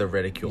that's where the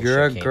ridicule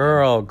You're a came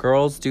girl. in.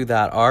 Girls do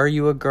that. Are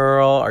you a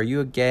girl? Are you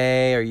a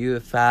gay? Are you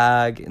a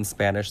fag? In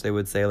Spanish, they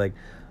would say, like,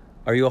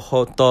 are you a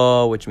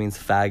joto, which means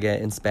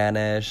faggot in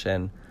Spanish.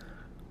 And,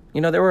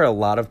 you know, there were a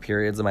lot of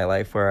periods in my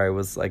life where I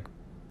was like,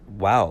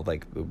 wow,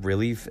 like,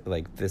 really,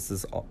 like, this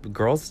is all,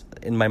 girls.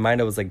 In my mind,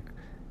 I was like,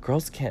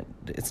 girls can't,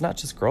 it's not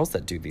just girls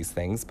that do these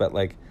things, but,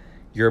 like,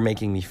 you're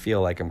making me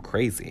feel like I'm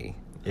crazy.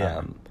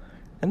 Yeah.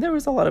 And there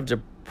was a lot of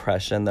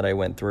depression that I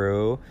went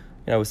through. You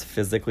know, I was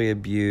physically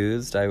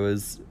abused. I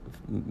was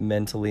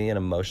mentally and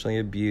emotionally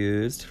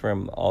abused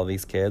from all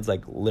these kids,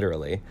 like,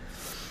 literally.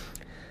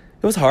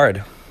 It was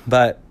hard,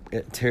 but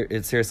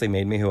it seriously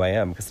made me who I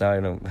am, because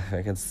now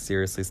I can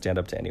seriously stand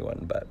up to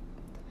anyone. But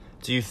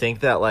do you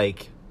think that,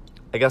 like,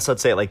 I guess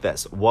let's say it like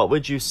this. What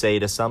would you say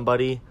to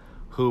somebody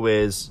who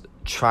is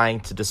trying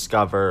to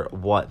discover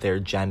what their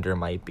gender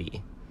might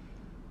be?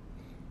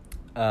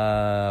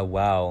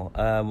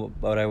 Wow.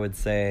 What I would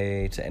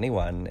say to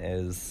anyone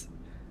is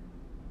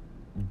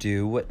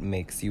do what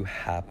makes you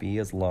happy,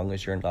 as long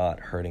as you're not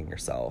hurting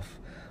yourself.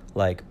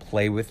 Like,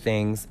 play with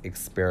things,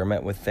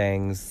 experiment with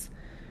things,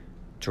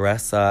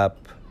 dress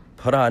up,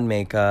 put on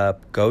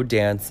makeup, go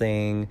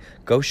dancing,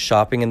 go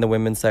shopping in the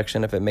women's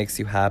section if it makes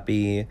you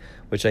happy,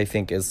 which I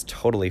think is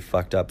totally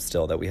fucked up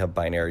still, that we have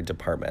binary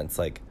departments,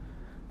 like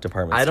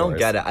department stores. I don't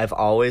get it. I've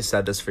always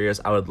said this for years.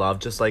 I would love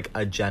just, like,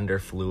 a gender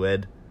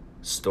fluid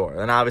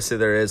store. And obviously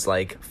there is,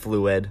 like,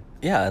 fluid.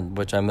 Yeah,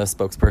 which I'm the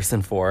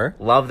spokesperson for.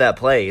 Love that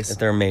place.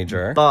 They're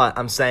major. But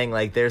I'm saying,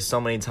 like, there's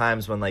so many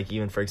times when, like,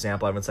 even, for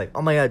example, everyone's like,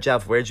 oh my god,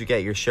 Jeff, where'd you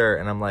get your shirt?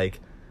 And I'm like,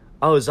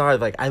 oh, Zara,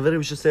 like, I literally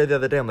was just there the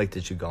other day. I'm like,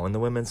 did you go in the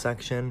women's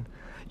section?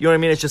 You know what I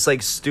mean? It's just,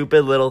 like,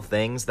 stupid little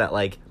things that,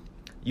 like,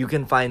 you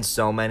can find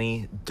so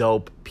many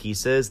dope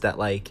pieces that,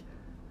 like,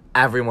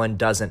 everyone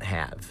doesn't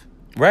have.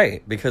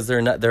 Right, because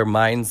their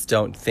minds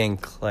don't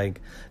think, like,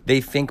 they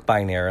think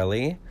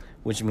binarily,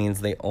 which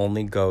means they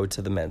only go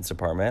to the men's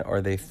department, or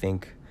they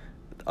think,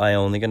 I'm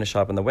only going to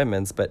shop in the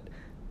women's. But,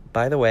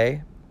 by the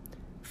way,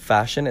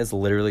 fashion is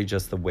literally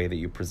just the way that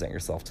you present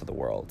yourself to the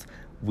world.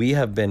 We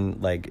have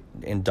been, like,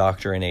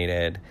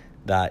 indoctrinated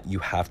that you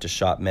have to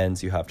shop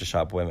men's, you have to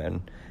shop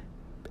women.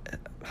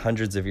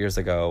 Hundreds of years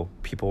ago,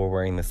 people were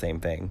wearing the same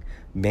thing.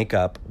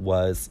 Makeup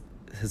was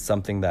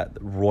something that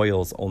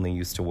royals only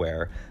used to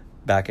wear.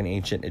 Back in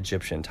ancient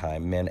Egyptian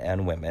time, men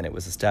and women, it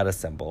was a status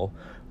symbol.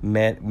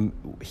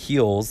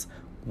 Heels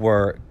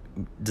were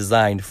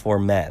designed for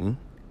men.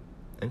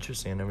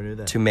 Interesting, I never knew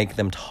that. To make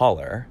them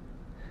taller,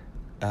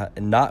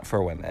 not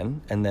for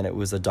women. And then it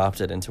was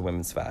adopted into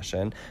women's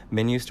fashion.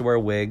 Men used to wear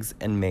wigs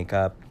and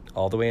makeup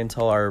all the way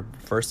until our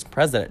first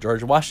president,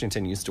 George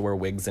Washington, used to wear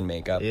wigs and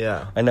makeup.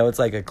 Yeah. I know it's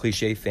like a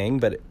cliche thing,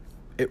 but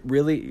it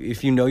really,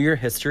 if you know your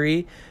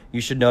history,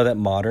 you should know that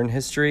modern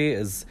history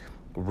is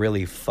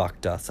really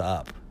fucked us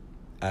up.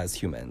 As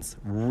humans,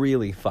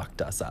 really fucked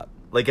us up.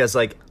 Like, as,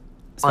 like,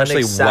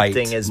 especially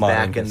unaccepting as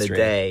back in history. the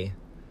day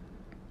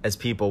as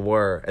people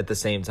were, at the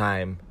same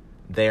time,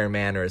 their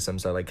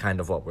mannerisms are, like,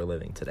 kind of what we're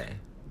living today.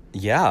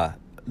 Yeah.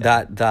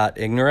 That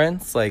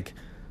ignorance, like,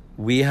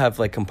 we have,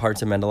 like,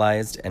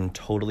 compartmentalized and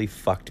totally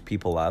fucked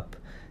people up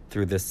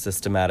through this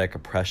systematic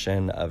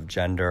oppression of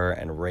gender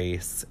and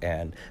race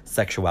and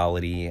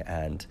sexuality,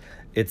 and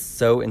it's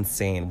so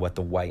insane what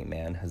the white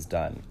man has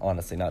done,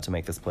 honestly, not to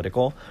make this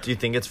political. Do you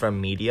think it's from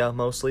media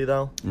mostly,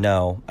 though?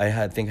 No,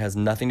 I think it has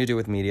nothing to do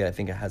with media. I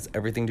think it has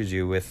everything to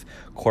do with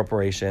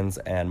corporations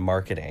and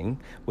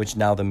marketing, which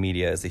now the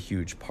media is a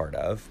huge part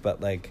of. But,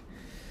 like,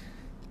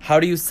 how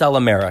do you sell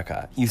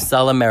America? You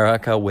sell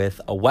America with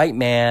a white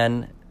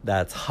man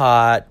that's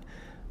hot,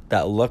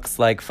 that looks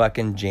like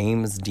fucking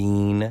James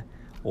Dean,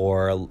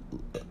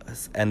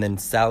 and then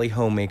Sally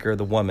Homemaker,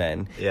 the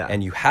woman. Yeah.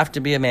 And you have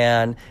to be a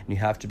man, and you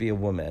have to be a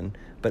woman.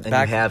 But and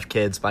you have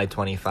kids by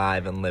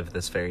 25 and live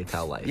this fairy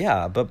tale life.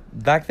 Yeah, but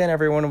back then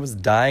everyone was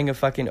dying of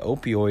fucking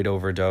opioid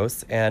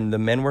overdose, and the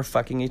men were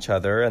fucking each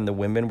other, and the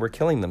women were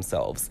killing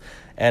themselves,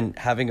 and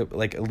having,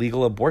 like,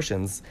 illegal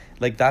abortions.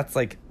 Like, that's,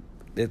 like,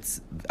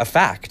 it's a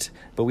fact,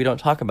 but we don't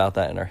talk about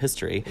that in our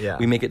history. Yeah.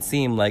 We make it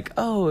seem like,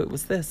 oh, it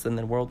was this, and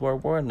then World War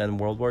I, and then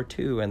World War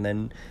II, and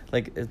then,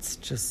 like, it's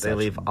just They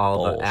leave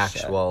all bullshit. the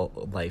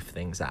actual life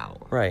things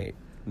out. Right.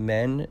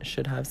 Men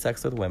should have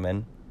sex with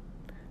women,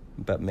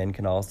 but men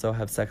can also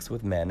have sex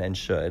with men, and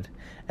should.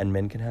 And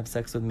men can have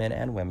sex with men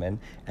and women,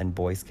 and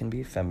boys can be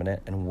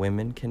effeminate, and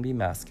women can be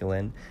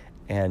masculine,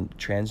 and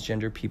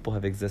transgender people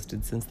have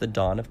existed since the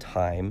dawn of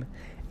time,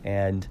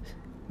 and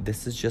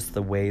this is just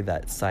the way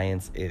that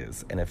science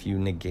is. And if you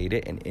negate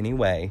it in any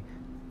way,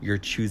 you're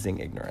choosing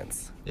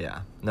ignorance.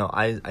 Yeah. No,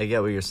 I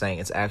get what you're saying.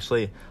 It's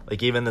actually,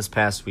 like, even this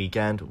past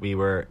weekend, we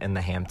were in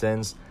the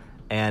Hamptons,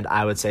 and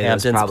I would say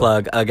Hamptons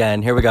plug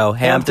again. Here we go.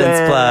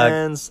 Hamptons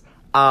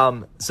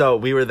plug. So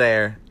we were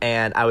there,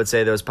 and I would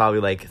say there was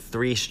probably like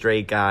 3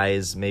 straight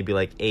guys, maybe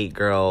like 8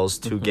 girls,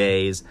 2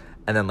 gays,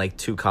 and then like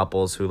 2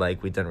 couples who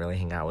like we didn't really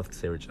hang out with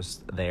because they were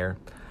just there.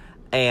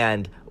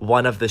 And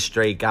one of the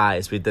straight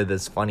guys, we did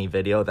this funny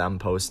video that I'm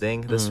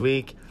posting this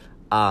week,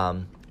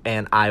 and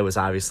I was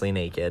obviously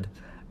naked,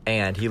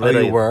 and he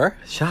literally... Oh, you were?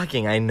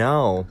 Shocking, I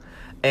know.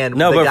 And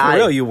No, but guy, for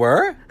real, you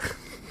were?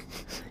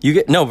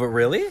 No, but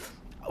really?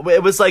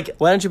 It was like...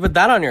 Why don't you put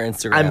that on your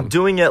Instagram? I'm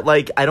doing it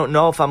like... I don't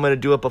know if I'm going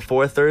to do it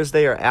before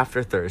Thursday or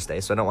after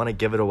Thursday, so I don't want to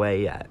give it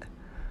away yet.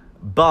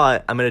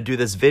 But I'm going to do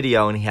this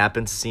video, and he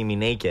happened to see me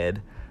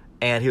naked,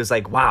 and he was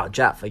like, wow,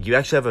 Jeff, like, you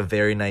actually have a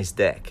very nice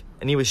dick.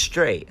 And he was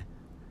straight.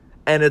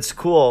 And it's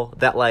cool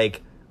that,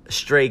 like,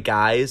 straight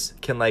guys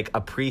can, like,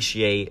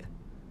 appreciate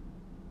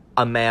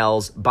a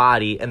male's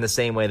body in the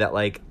same way that,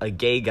 like, a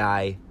gay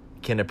guy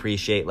can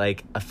appreciate,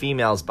 like, a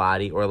female's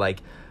body, or,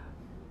 like,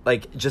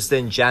 just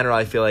in general,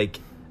 I feel like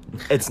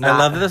it's not... I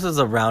love that this is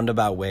a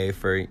roundabout way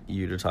for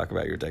you to talk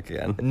about your dick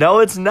again. No,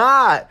 it's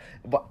not.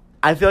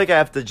 I feel like I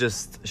have to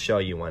just show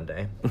you one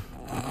day.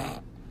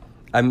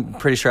 I'm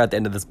pretty sure at the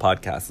end of this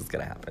podcast it's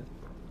going to happen.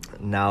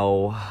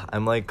 No,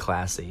 I'm, like,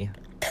 classy.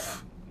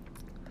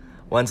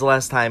 When's the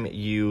last time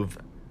you've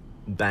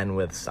been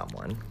with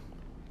someone?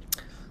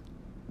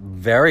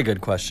 Very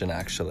good question,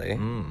 actually.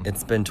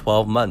 It's been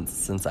 12 months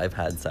since I've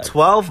had sex.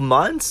 12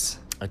 months?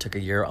 I took a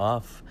year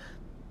off.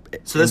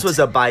 So this was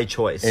a by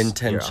choice.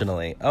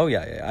 Intentionally. Oh,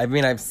 yeah. I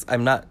mean, I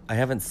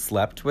haven't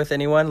slept with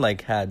anyone,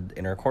 like, had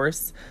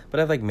intercourse, but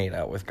I've, like, made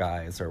out with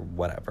guys or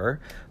whatever.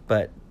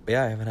 But,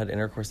 yeah, I haven't had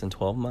intercourse in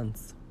 12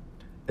 months.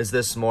 Is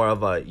this more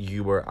of a,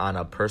 you were on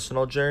a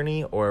personal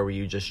journey, or were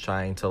you just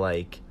trying to,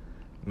 like,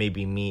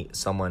 maybe meet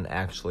someone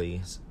actually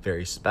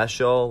very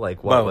special?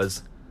 Like, what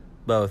was...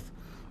 Both.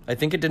 I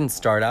think it didn't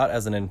start out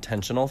as an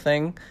intentional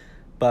thing,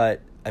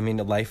 but, I mean,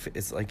 life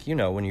is, like, you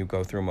know, when you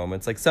go through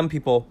moments, like, some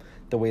people,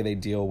 the way they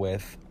deal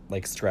with,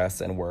 like,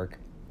 stress and work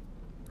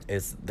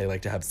is they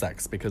like to have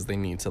sex because they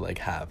need to, like,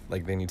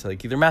 they need to,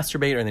 like, either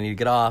masturbate or they need to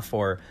get off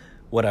or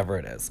whatever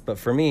it is. But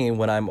for me,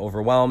 when I'm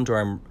overwhelmed or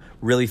I'm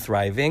really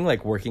thriving,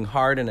 like, working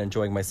hard and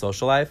enjoying my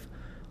social life,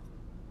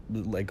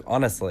 like,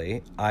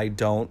 honestly, I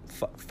don't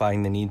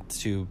find the need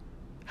to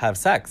have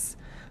sex.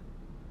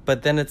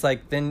 But then it's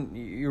like, then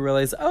you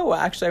realize, oh,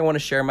 actually, I want to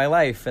share my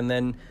life. And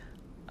then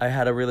I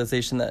had a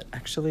realization that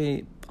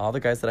actually all the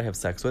guys that I have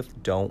sex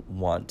with don't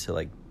want to,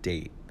 like,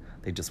 date.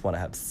 They just want to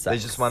have sex.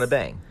 They just want to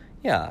bang.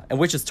 Yeah, and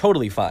which is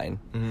totally fine.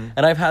 Mm-hmm.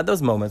 And I've had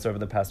those moments over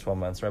the past 12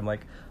 months where I'm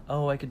like,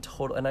 oh, I could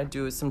totally... And I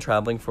do some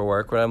traveling for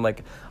work where I'm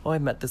like, oh, I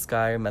met this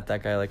guy, I met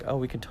that guy. Like, oh,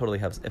 we could totally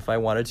have... If I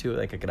wanted to,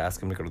 like, I could ask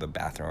him to go to the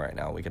bathroom right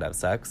now. We could have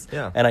sex.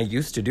 Yeah. And I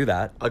used to do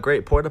that. A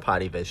great porta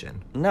potty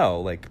vision.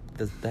 No, like,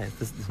 this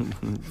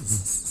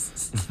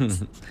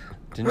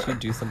Didn't you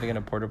do something in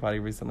a porta potty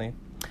recently?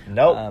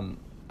 Nope.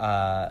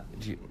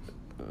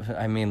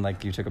 I mean,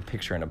 like, you took a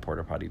picture in a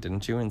porta potty,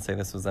 didn't you? And say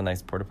this was a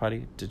nice porta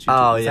potty? Did you?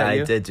 Oh, yeah,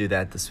 I did do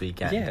that this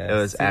weekend. Yeah. It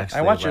was actually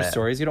I watch lit. your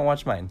stories. You don't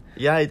watch mine.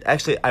 Yeah,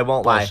 I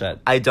won't Bullshit. lie.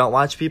 I don't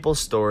watch people's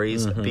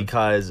stories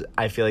because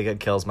I feel like it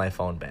kills my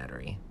phone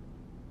battery.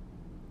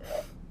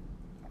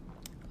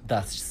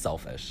 That's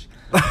selfish.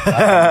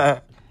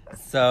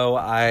 So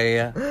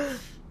I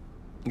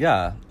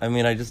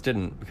mean, I just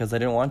didn't because I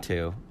didn't want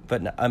to.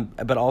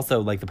 But also,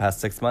 like, the past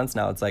 6 months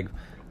now, it's like,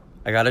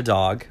 I got a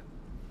dog.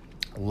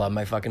 Love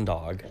my fucking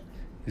dog.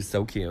 He's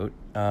so cute.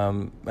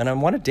 And I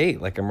want to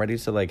date. Like, I'm ready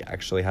to, like,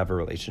 actually have a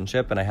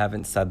relationship. And I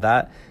haven't said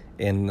that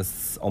in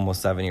this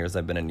almost 7 years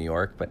I've been in New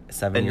York. But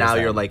 7 years. And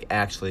now you're, like,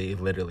 actually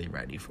literally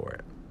ready for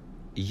it.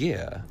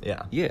 Yeah.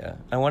 Yeah. Yeah.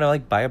 I want to,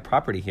 like, buy a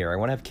property here. I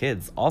want to have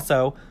kids.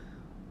 Also,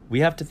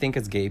 we have to think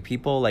as gay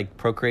people, like,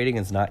 procreating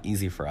is not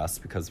easy for us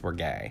because we're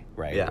gay,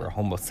 right? Yeah. We're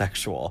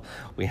homosexual.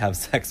 We have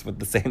sex with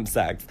the same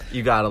sex.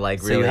 You gotta,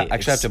 like, really... So you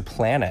actually have to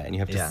plan it, and you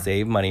have to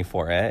save money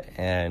for it,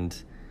 and...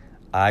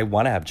 I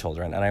want to have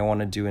children, and I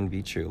want to do in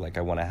vitro. Like,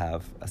 I want to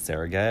have a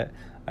surrogate.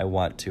 I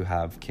want to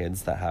have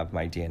kids that have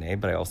my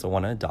DNA, but I also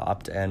want to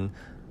adopt. And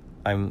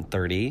I'm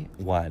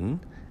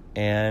 31,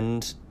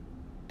 and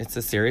it's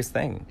a serious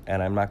thing.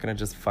 And I'm not going to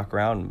just fuck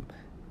around.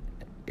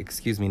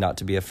 Excuse me, not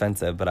to be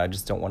offensive, but I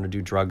just don't want to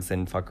do drugs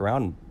and fuck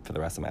around for the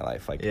rest of my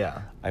life. Like,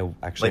 yeah. I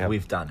actually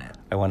we've done it.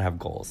 I want to have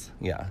goals.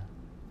 Yeah.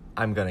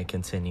 I'm going to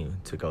continue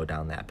to go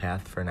down that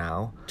path for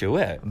now. Do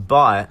it.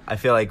 But I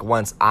feel like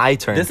once I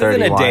turn 31... This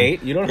isn't a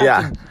date. You don't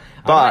have to...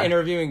 But, I'm not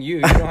interviewing you.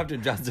 You don't have to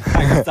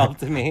justify yourself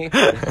to me.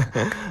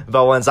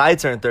 But once I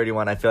turn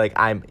 31, I feel like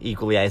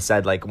I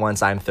said, like,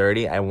 once I'm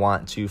 30, I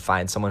want to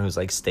find someone who's,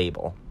 like,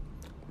 stable.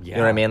 Yeah. You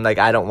know what I mean? Like,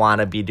 I don't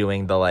want to be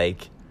doing the,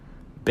 like,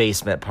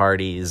 basement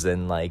parties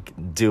and, like,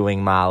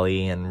 doing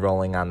Molly and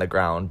rolling on the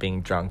ground,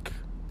 being drunk,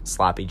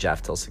 sloppy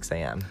Jeff till 6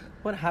 a.m.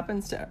 What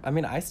happens to... I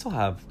mean, I still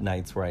have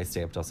nights where I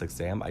stay up till 6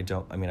 a.m. I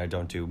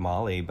don't do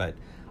Molly, but...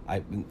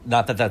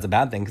 not that that's a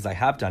bad thing, because I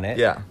have done it.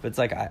 Yeah. But it's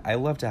like, I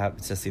love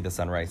to see the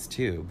sunrise,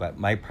 too. But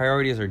my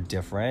priorities are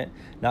different.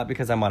 Not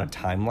because I'm on a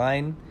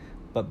timeline,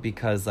 but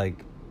because,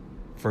 like,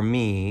 for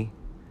me,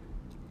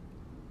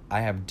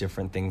 I have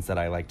different things that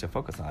I like to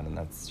focus on. And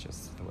that's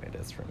just the way it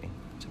is for me,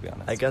 to be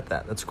honest. I get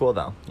that. That's cool,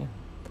 though. Yeah.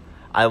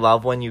 I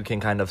love when you can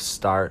kind of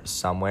start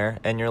somewhere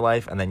in your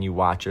life and then you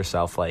watch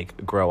yourself,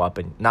 like, grow up.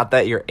 And not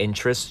that your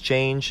interests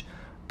change,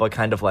 but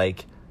kind of,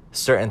 like,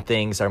 certain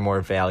things are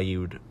more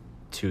valued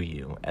to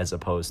you as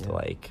opposed to,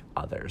 like,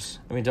 others.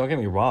 I mean, don't get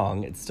me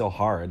wrong, it's still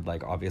hard,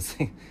 like,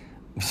 obviously.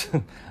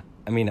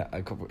 I mean,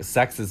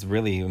 sex is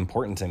really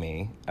important to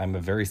me. I'm a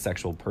very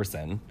sexual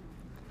person.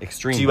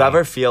 Extremely. Do you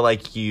ever feel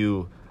like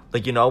you,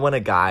 like, you know, when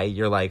a guy,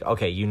 you're like,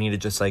 okay, you need to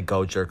just, like,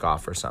 go jerk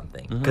off or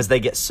something, because they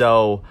get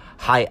so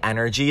high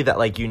energy that,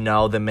 like, you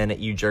know, the minute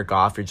you jerk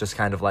off, you're just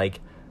kind of,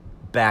 like,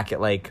 back at,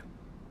 like,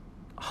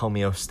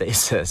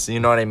 homeostasis, you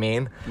know what I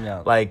mean?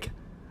 Yeah. Like,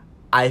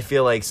 I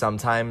feel like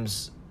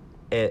sometimes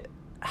it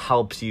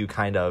helps you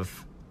kind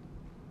of,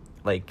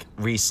 like,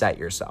 reset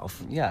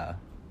yourself. Yeah.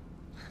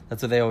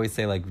 That's what they always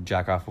say, like,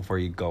 jack off before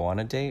you go on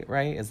a date,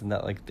 right? Isn't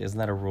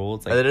that a rule?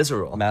 It's like, it is a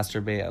rule.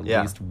 Masturbate at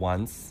least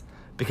once.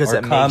 Because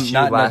it makes you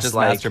not less, just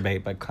like...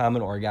 masturbate, but come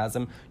and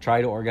orgasm.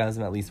 Try to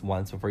orgasm at least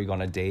once before you go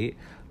on a date,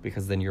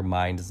 because then your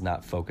mind is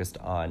not focused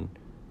on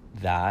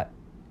that.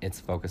 It's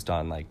focused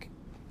on, like,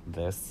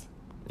 this.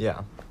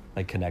 Yeah.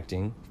 Like,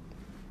 connecting.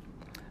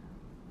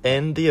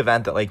 In the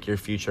event that, like, your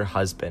future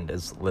husband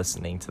is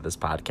listening to this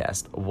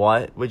podcast,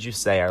 what would you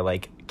say are,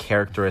 like,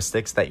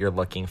 characteristics that you're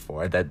looking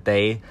for that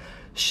they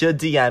should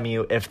DM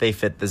you if they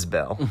fit this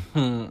bill?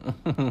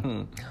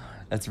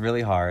 That's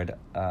really hard,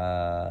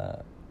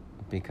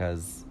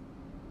 because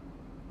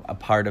a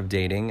part of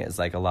dating is,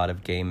 like, a lot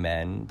of gay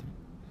men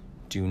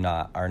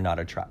are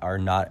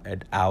not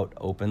out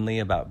openly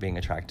about being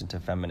attracted to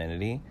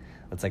femininity.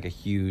 It's like a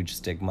huge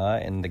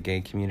stigma in the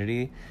gay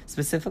community,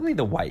 specifically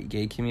the white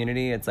gay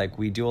community. It's like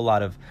we do a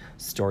lot of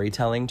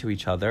storytelling to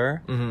each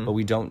other, but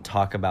we don't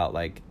talk about,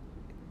 like,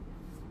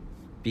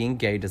 being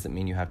gay doesn't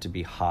mean you have to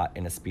be hot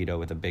in a Speedo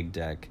with a big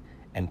dick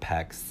and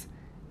pecs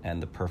and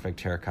the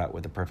perfect haircut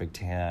with the perfect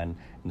tan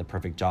and the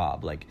perfect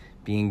job. Like,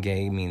 being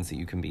gay means that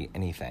you can be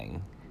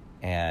anything.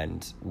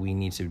 And we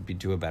need to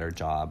do a better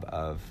job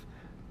of,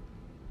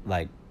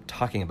 like,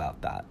 talking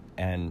about that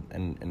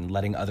and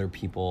letting other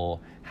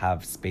people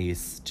have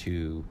space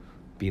to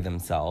be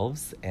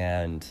themselves.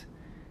 And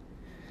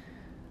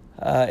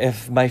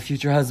if my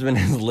future husband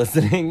is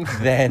listening,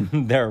 then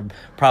they're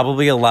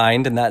probably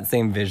aligned in that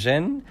same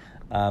vision.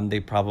 They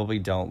probably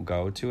don't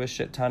go to a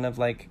shit ton of,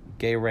 like,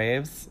 gay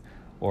raves,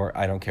 or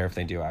I don't care if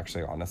they do,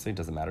 actually, honestly, it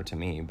doesn't matter to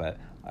me, but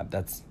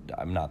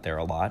I'm not there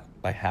a lot.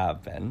 I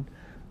have been.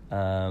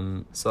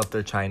 So if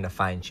they're trying to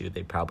find you,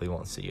 they probably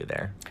won't see you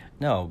there.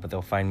 No, but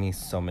they'll find me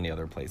so many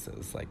other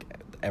places, like,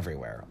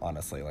 everywhere,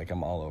 honestly. Like,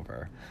 I'm all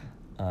over.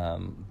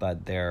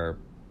 But they're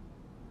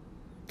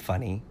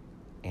funny,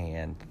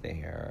 and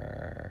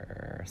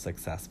they're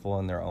successful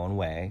in their own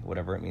way,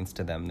 whatever it means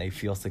to them. They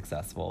feel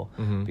successful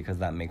because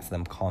that makes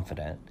them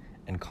confident,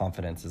 and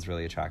confidence is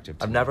really attractive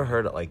to me. I've never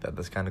heard it like that.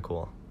 That's kind of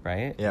cool.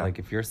 Right? Yeah. Like,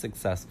 if you're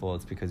successful,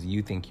 it's because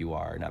you think you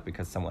are, not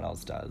because someone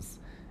else does.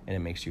 And it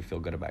makes you feel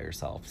good about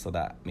yourself. So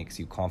that makes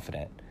you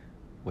confident,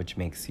 which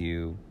makes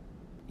you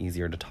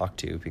easier to talk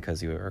to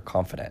because you are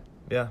confident.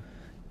 Yeah.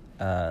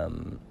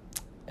 And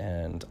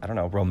I don't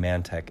know,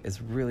 romantic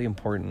is really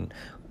important.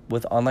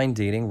 With online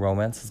dating,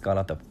 romance has gone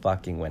out the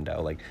fucking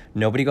window. Like,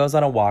 nobody goes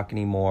on a walk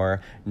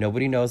anymore.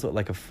 Nobody knows what,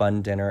 like, a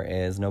fun dinner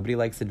is. Nobody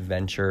likes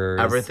adventures.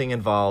 Everything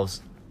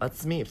involves,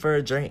 let's meet for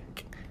a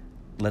drink.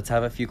 Let's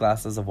have a few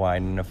glasses of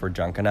wine, and if we're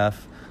drunk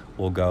enough,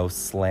 we'll go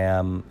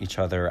slam each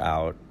other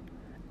out.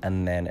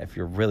 And then if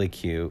you're really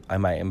cute, I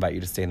might invite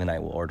you to stay the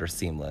night. We'll order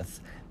Seamless.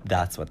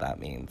 That's what that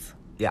means.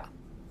 Yeah,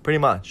 pretty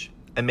much.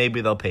 And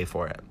maybe they'll pay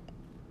for it.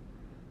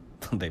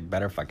 They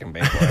better fucking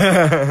pay for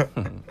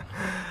it.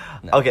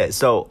 No. Okay,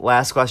 so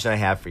last question I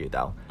have for you,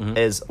 though,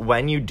 is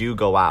when you do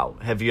go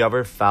out, have you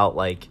ever felt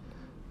like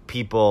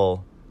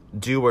people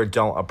do or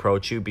don't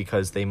approach you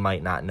because they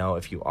might not know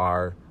if you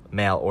are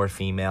male or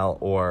female?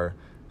 Or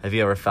have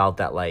you ever felt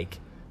that, like,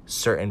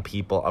 certain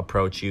people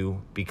approach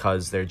you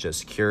because they're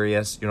just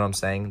curious? You know what I'm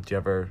saying? Do you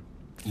ever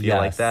feel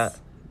like that?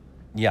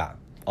 Yeah,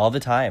 all the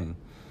time.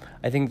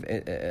 I think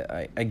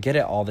I get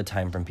it all the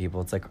time from people.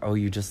 It's like, oh,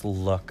 you just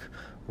look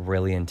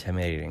really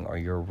intimidating, or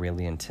you're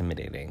really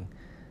intimidating.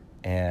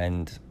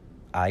 And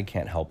I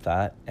can't help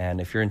that. And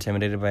if you're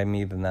intimidated by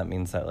me, then that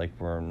means that, like,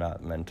 we're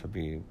not meant to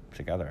be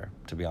together,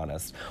 to be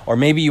honest. Or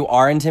maybe you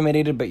are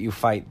intimidated, but you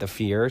fight the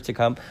fear to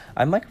come.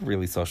 I'm, like, a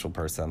really social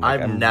person.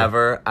 Like, I've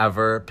never,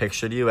 ever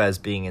pictured you as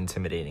being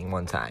intimidating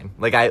one time.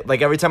 Like,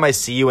 every time I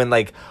see you in,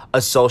 like,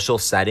 a social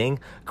setting,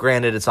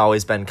 granted, it's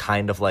always been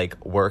kind of,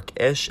 like,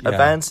 work-ish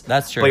events.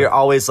 That's true. But you're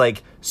always,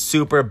 like,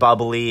 super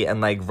bubbly and,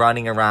 like,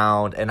 running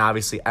around. And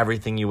obviously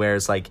everything you wear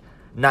is, like,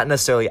 not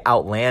necessarily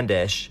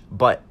outlandish,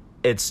 but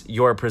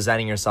you're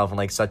presenting yourself in,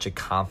 like, such a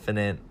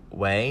confident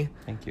way.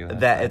 Thank you.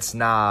 That it's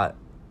not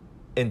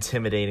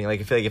intimidating. Like,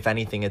 I feel like if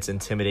anything, it's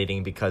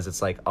intimidating because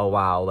it's like, oh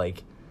wow,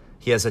 like,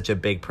 he has such a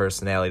big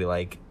personality.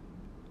 Like,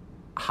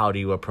 how do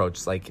you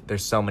approach, like,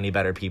 there's so many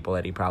better people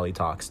that he probably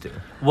talks to.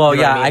 Well, you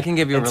know yeah, what I mean? I can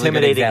give you a really good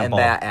intimidating example.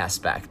 in that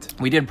aspect.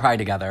 We did Pride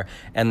together,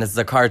 and the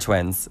Zakar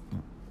twins,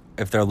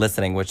 if they're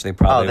listening, which they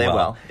probably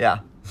will. Yeah.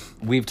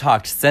 We've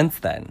talked since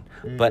then,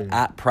 but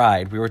at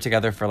Pride, we were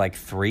together for like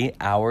 3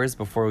 hours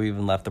before we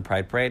even left the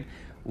Pride Parade.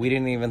 We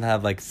didn't even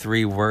have like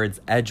 3 words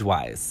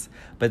edgewise.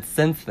 But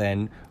since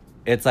then,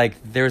 it's like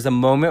there's a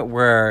moment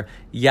where,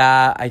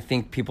 yeah, I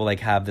think people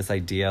like have this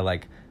idea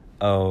like,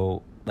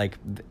 oh, like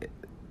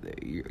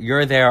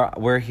you're there,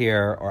 we're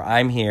here, or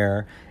I'm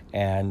here,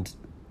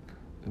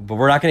 but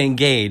we're not going to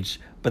engage.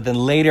 But then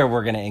later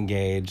we're going to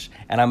engage,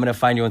 and I'm going to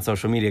find you on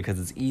social media because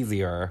it's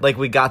easier. Like,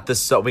 we got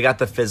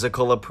the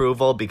physical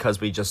approval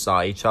because we just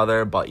saw each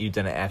other, but you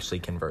didn't actually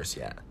converse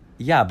yet.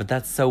 Yeah, but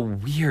that's so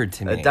weird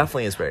to me. It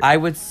definitely is weird. I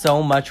would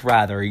so much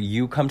rather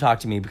you come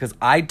talk to me because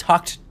I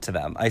talked to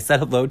them. I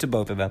said hello to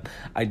both of them.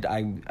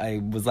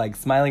 I was like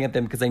smiling at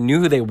them because I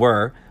knew who they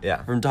were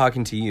from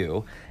talking to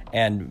you.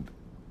 And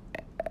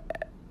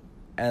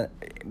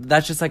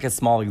that's just like a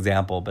small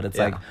example, but it's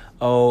like,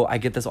 oh, I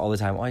get this all the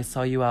time. Oh, I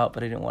saw you out,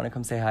 but I didn't want to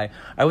come say hi.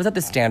 I was at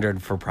the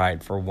Standard for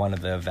Pride for one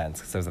of the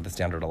events because I was at the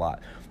Standard a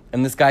lot.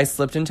 And this guy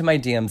slipped into my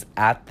DMs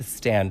at the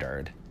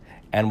Standard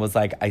and was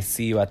like, I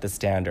see you at the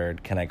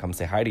Standard. Can I come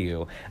say hi to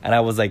you? And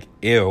I was like,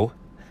 ew.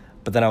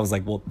 But then I was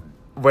like, well,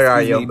 where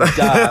are you? You just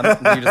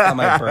got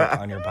my burp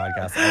on your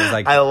podcast. I was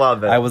like, I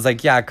love it. I was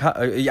like,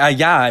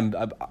 yeah, and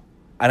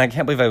I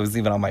can't believe I was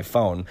even on my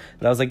phone.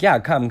 But I was like, yeah,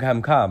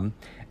 come.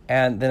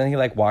 And then he,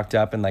 like, walked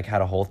up and, like,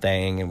 had a whole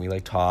thing, and we,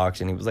 like,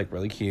 talked, and he was, like,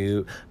 really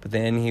cute. But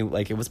then he,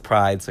 like, it was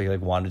Pride, so he, like,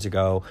 wanted to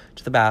go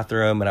to the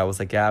bathroom, and I was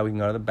like, yeah, we can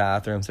go to the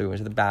bathroom. So we went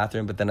to the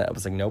bathroom, but then I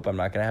was like, nope, I'm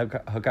not going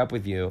to hook up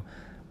with you.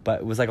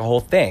 But it was, like, a whole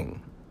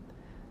thing.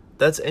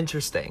 That's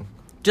interesting.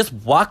 Just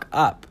walk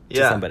up to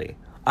somebody.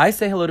 I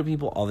say hello to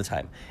people all the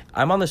time.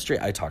 I'm on the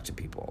street, I talk to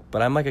people.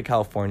 But I'm, like, a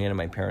Californian, and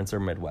my parents are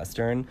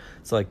Midwestern.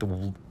 So,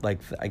 like,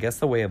 I guess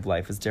the way of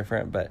life is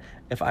different. But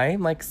if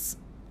I'm, like...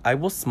 I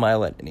will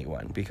smile at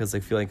anyone because I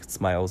feel like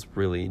smiles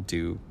really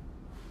do.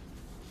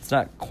 It's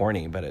not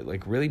corny, but it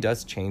like really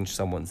does change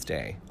someone's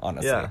day,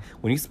 honestly. Yeah.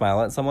 When you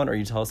smile at someone or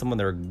you tell someone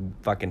they're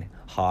fucking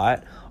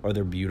hot or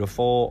they're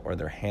beautiful or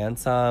they're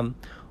handsome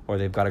or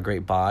they've got a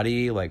great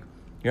body, like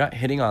you're not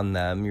hitting on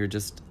them. You're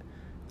just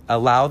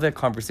allow the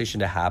conversation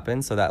to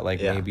happen so that like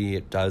maybe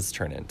it does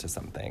turn into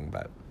something.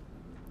 But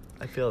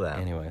I feel that.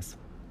 Anyways,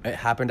 it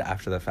happened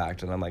after the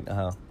fact and I'm like,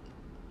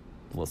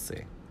 we'll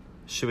see.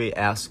 Should we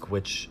ask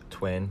which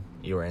twin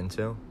you were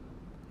into?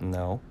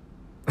 No.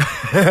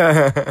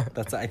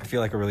 That's, I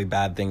feel like, a really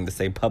bad thing to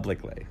say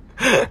publicly.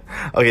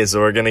 Okay, so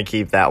we're going to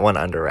keep that one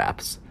under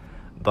wraps.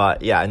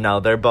 But, yeah,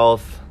 no, they're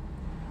both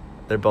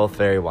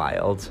very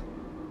wild.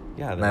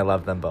 Yeah. And I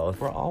love them both.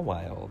 We're all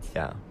wild.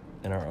 Yeah.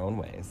 In our own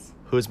ways.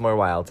 Who's more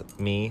wild,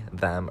 me,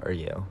 them, or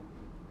you?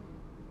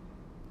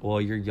 Well,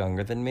 you're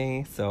younger than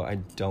me, so I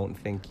don't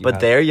think you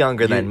But they're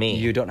younger than me.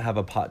 You don't have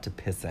a pot to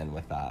piss in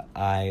with that.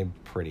 I'm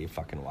pretty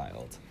fucking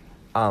wild.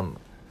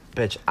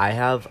 Bitch, I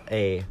have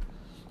a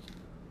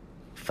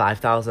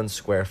 5,000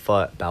 square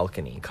foot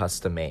balcony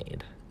custom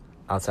made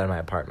outside my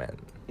apartment.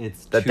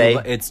 It's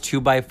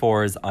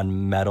 2x4s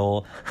on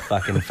metal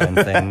fucking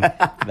fencing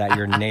that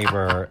your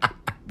neighbor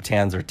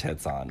tans her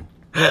tits on.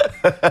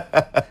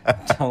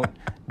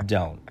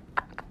 Don't.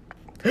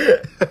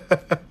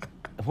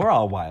 We're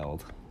all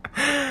wild.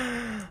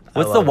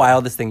 What's the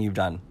wildest thing you've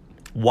done?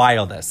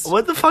 Wildest.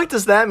 What the fuck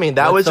does that mean?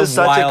 That was just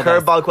such a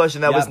curveball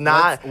question that was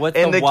not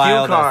in the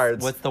cue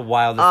cards. What's the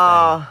wildest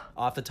thing?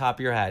 Off the top of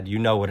your head, you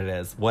know what it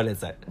is. What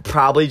is it?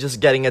 Probably just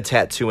getting a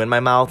tattoo in my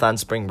mouth on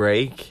spring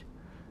break.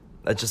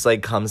 That just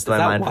like comes to my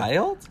mind. Is that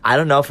wild? I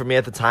don't know. For me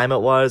at the time it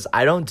was.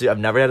 I've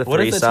never had a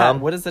threesome.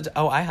 What is it?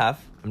 Oh, I have.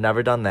 I've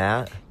never done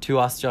that. 2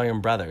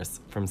 Australian brothers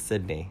from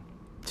Sydney.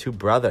 2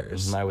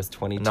 brothers. And I was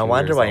 22. No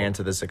wonder why you're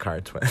into the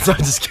Zakar twins. I'm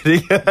just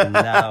kidding.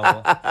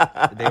 No,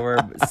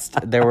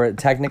 they were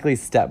technically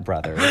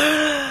stepbrothers.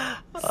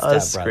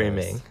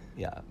 Screaming.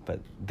 Yeah, but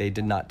they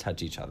did not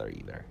touch each other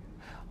either.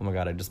 Oh my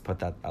god, I just put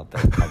that out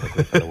there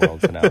publicly for the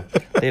world to know.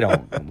 They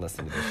don't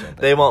listen to this shit.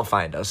 They won't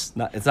find us.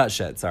 It's not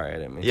shit. Sorry, I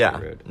didn't mean to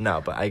be rude.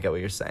 No, but I get what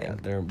you're saying.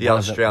 Yeah, the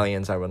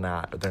Australians are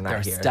not. They're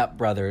not here. They're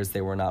stepbrothers.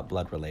 They were not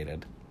blood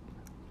related.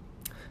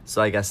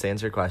 So I guess to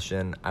answer your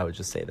question, I would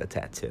just say the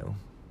tattoo.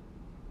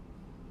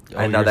 Oh,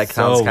 I know that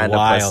sounds kind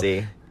of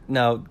pussy.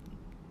 No,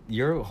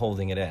 You're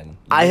holding it in.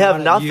 I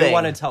have nothing. You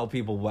want to tell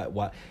people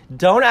what.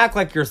 Don't act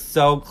like you're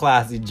so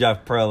classy,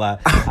 Jeff Perla.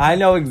 I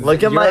know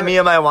Look at me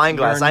and my wine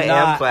glass. I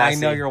am classy. I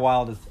know you're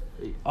wild as...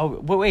 Oh,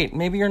 but wait.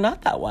 Maybe you're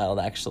not that wild,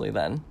 actually,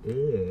 then.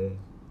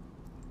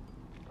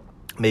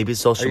 Maybe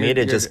social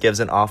media just gives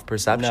an off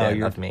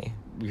perception of me.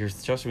 Your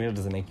social media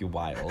doesn't make you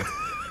wild.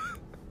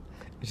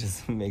 It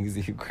just makes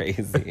you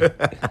crazy.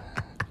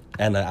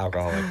 And an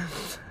alcoholic.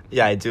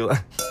 Yeah, I do.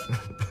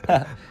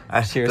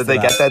 Cheers. Did they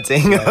get that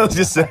ding? I was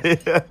just saying.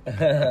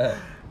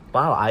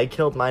 Wow, I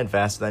killed mine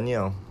faster than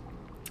you.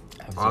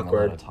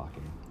 Awkward.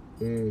 Talking.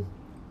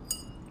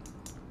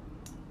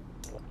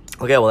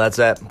 Okay, well, that's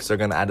it, because they're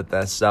going to edit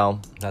this, so.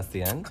 That's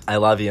the end? I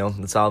love you.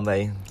 That's all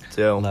they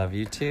do. Love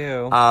you,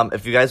 too.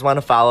 If you guys want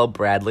to follow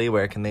Bradley,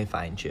 where can they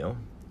find you?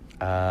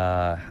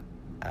 At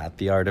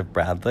The Art of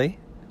Bradley.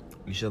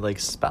 You should, like,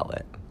 spell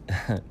it.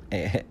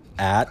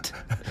 At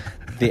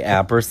the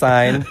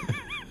ampersand.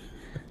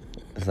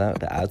 Is that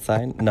the at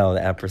sign? No,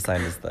 the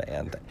ampersand is the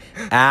and thing.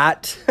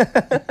 At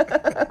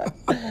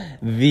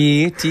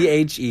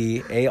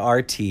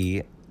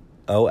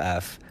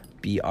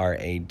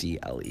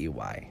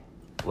TheArtofBradley.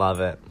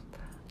 Love it.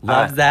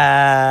 Love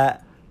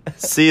that.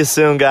 See you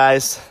soon,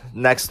 guys.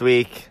 Next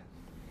week.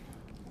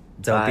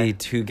 Don't be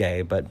too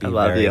gay, but be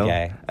very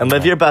gay. And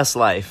live your best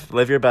life.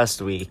 Live your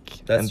best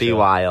week. That's and be true.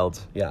 wild.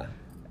 Yeah.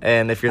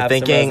 And if you're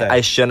thinking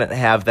I shouldn't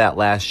have that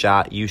last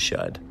shot, you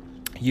should.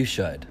 You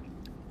should.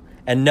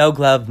 And no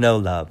glove, no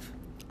love.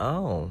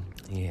 Oh.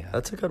 Yeah.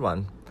 That's a good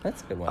one.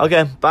 That's a good one.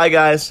 Okay. Bye,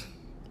 guys.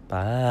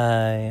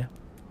 Bye.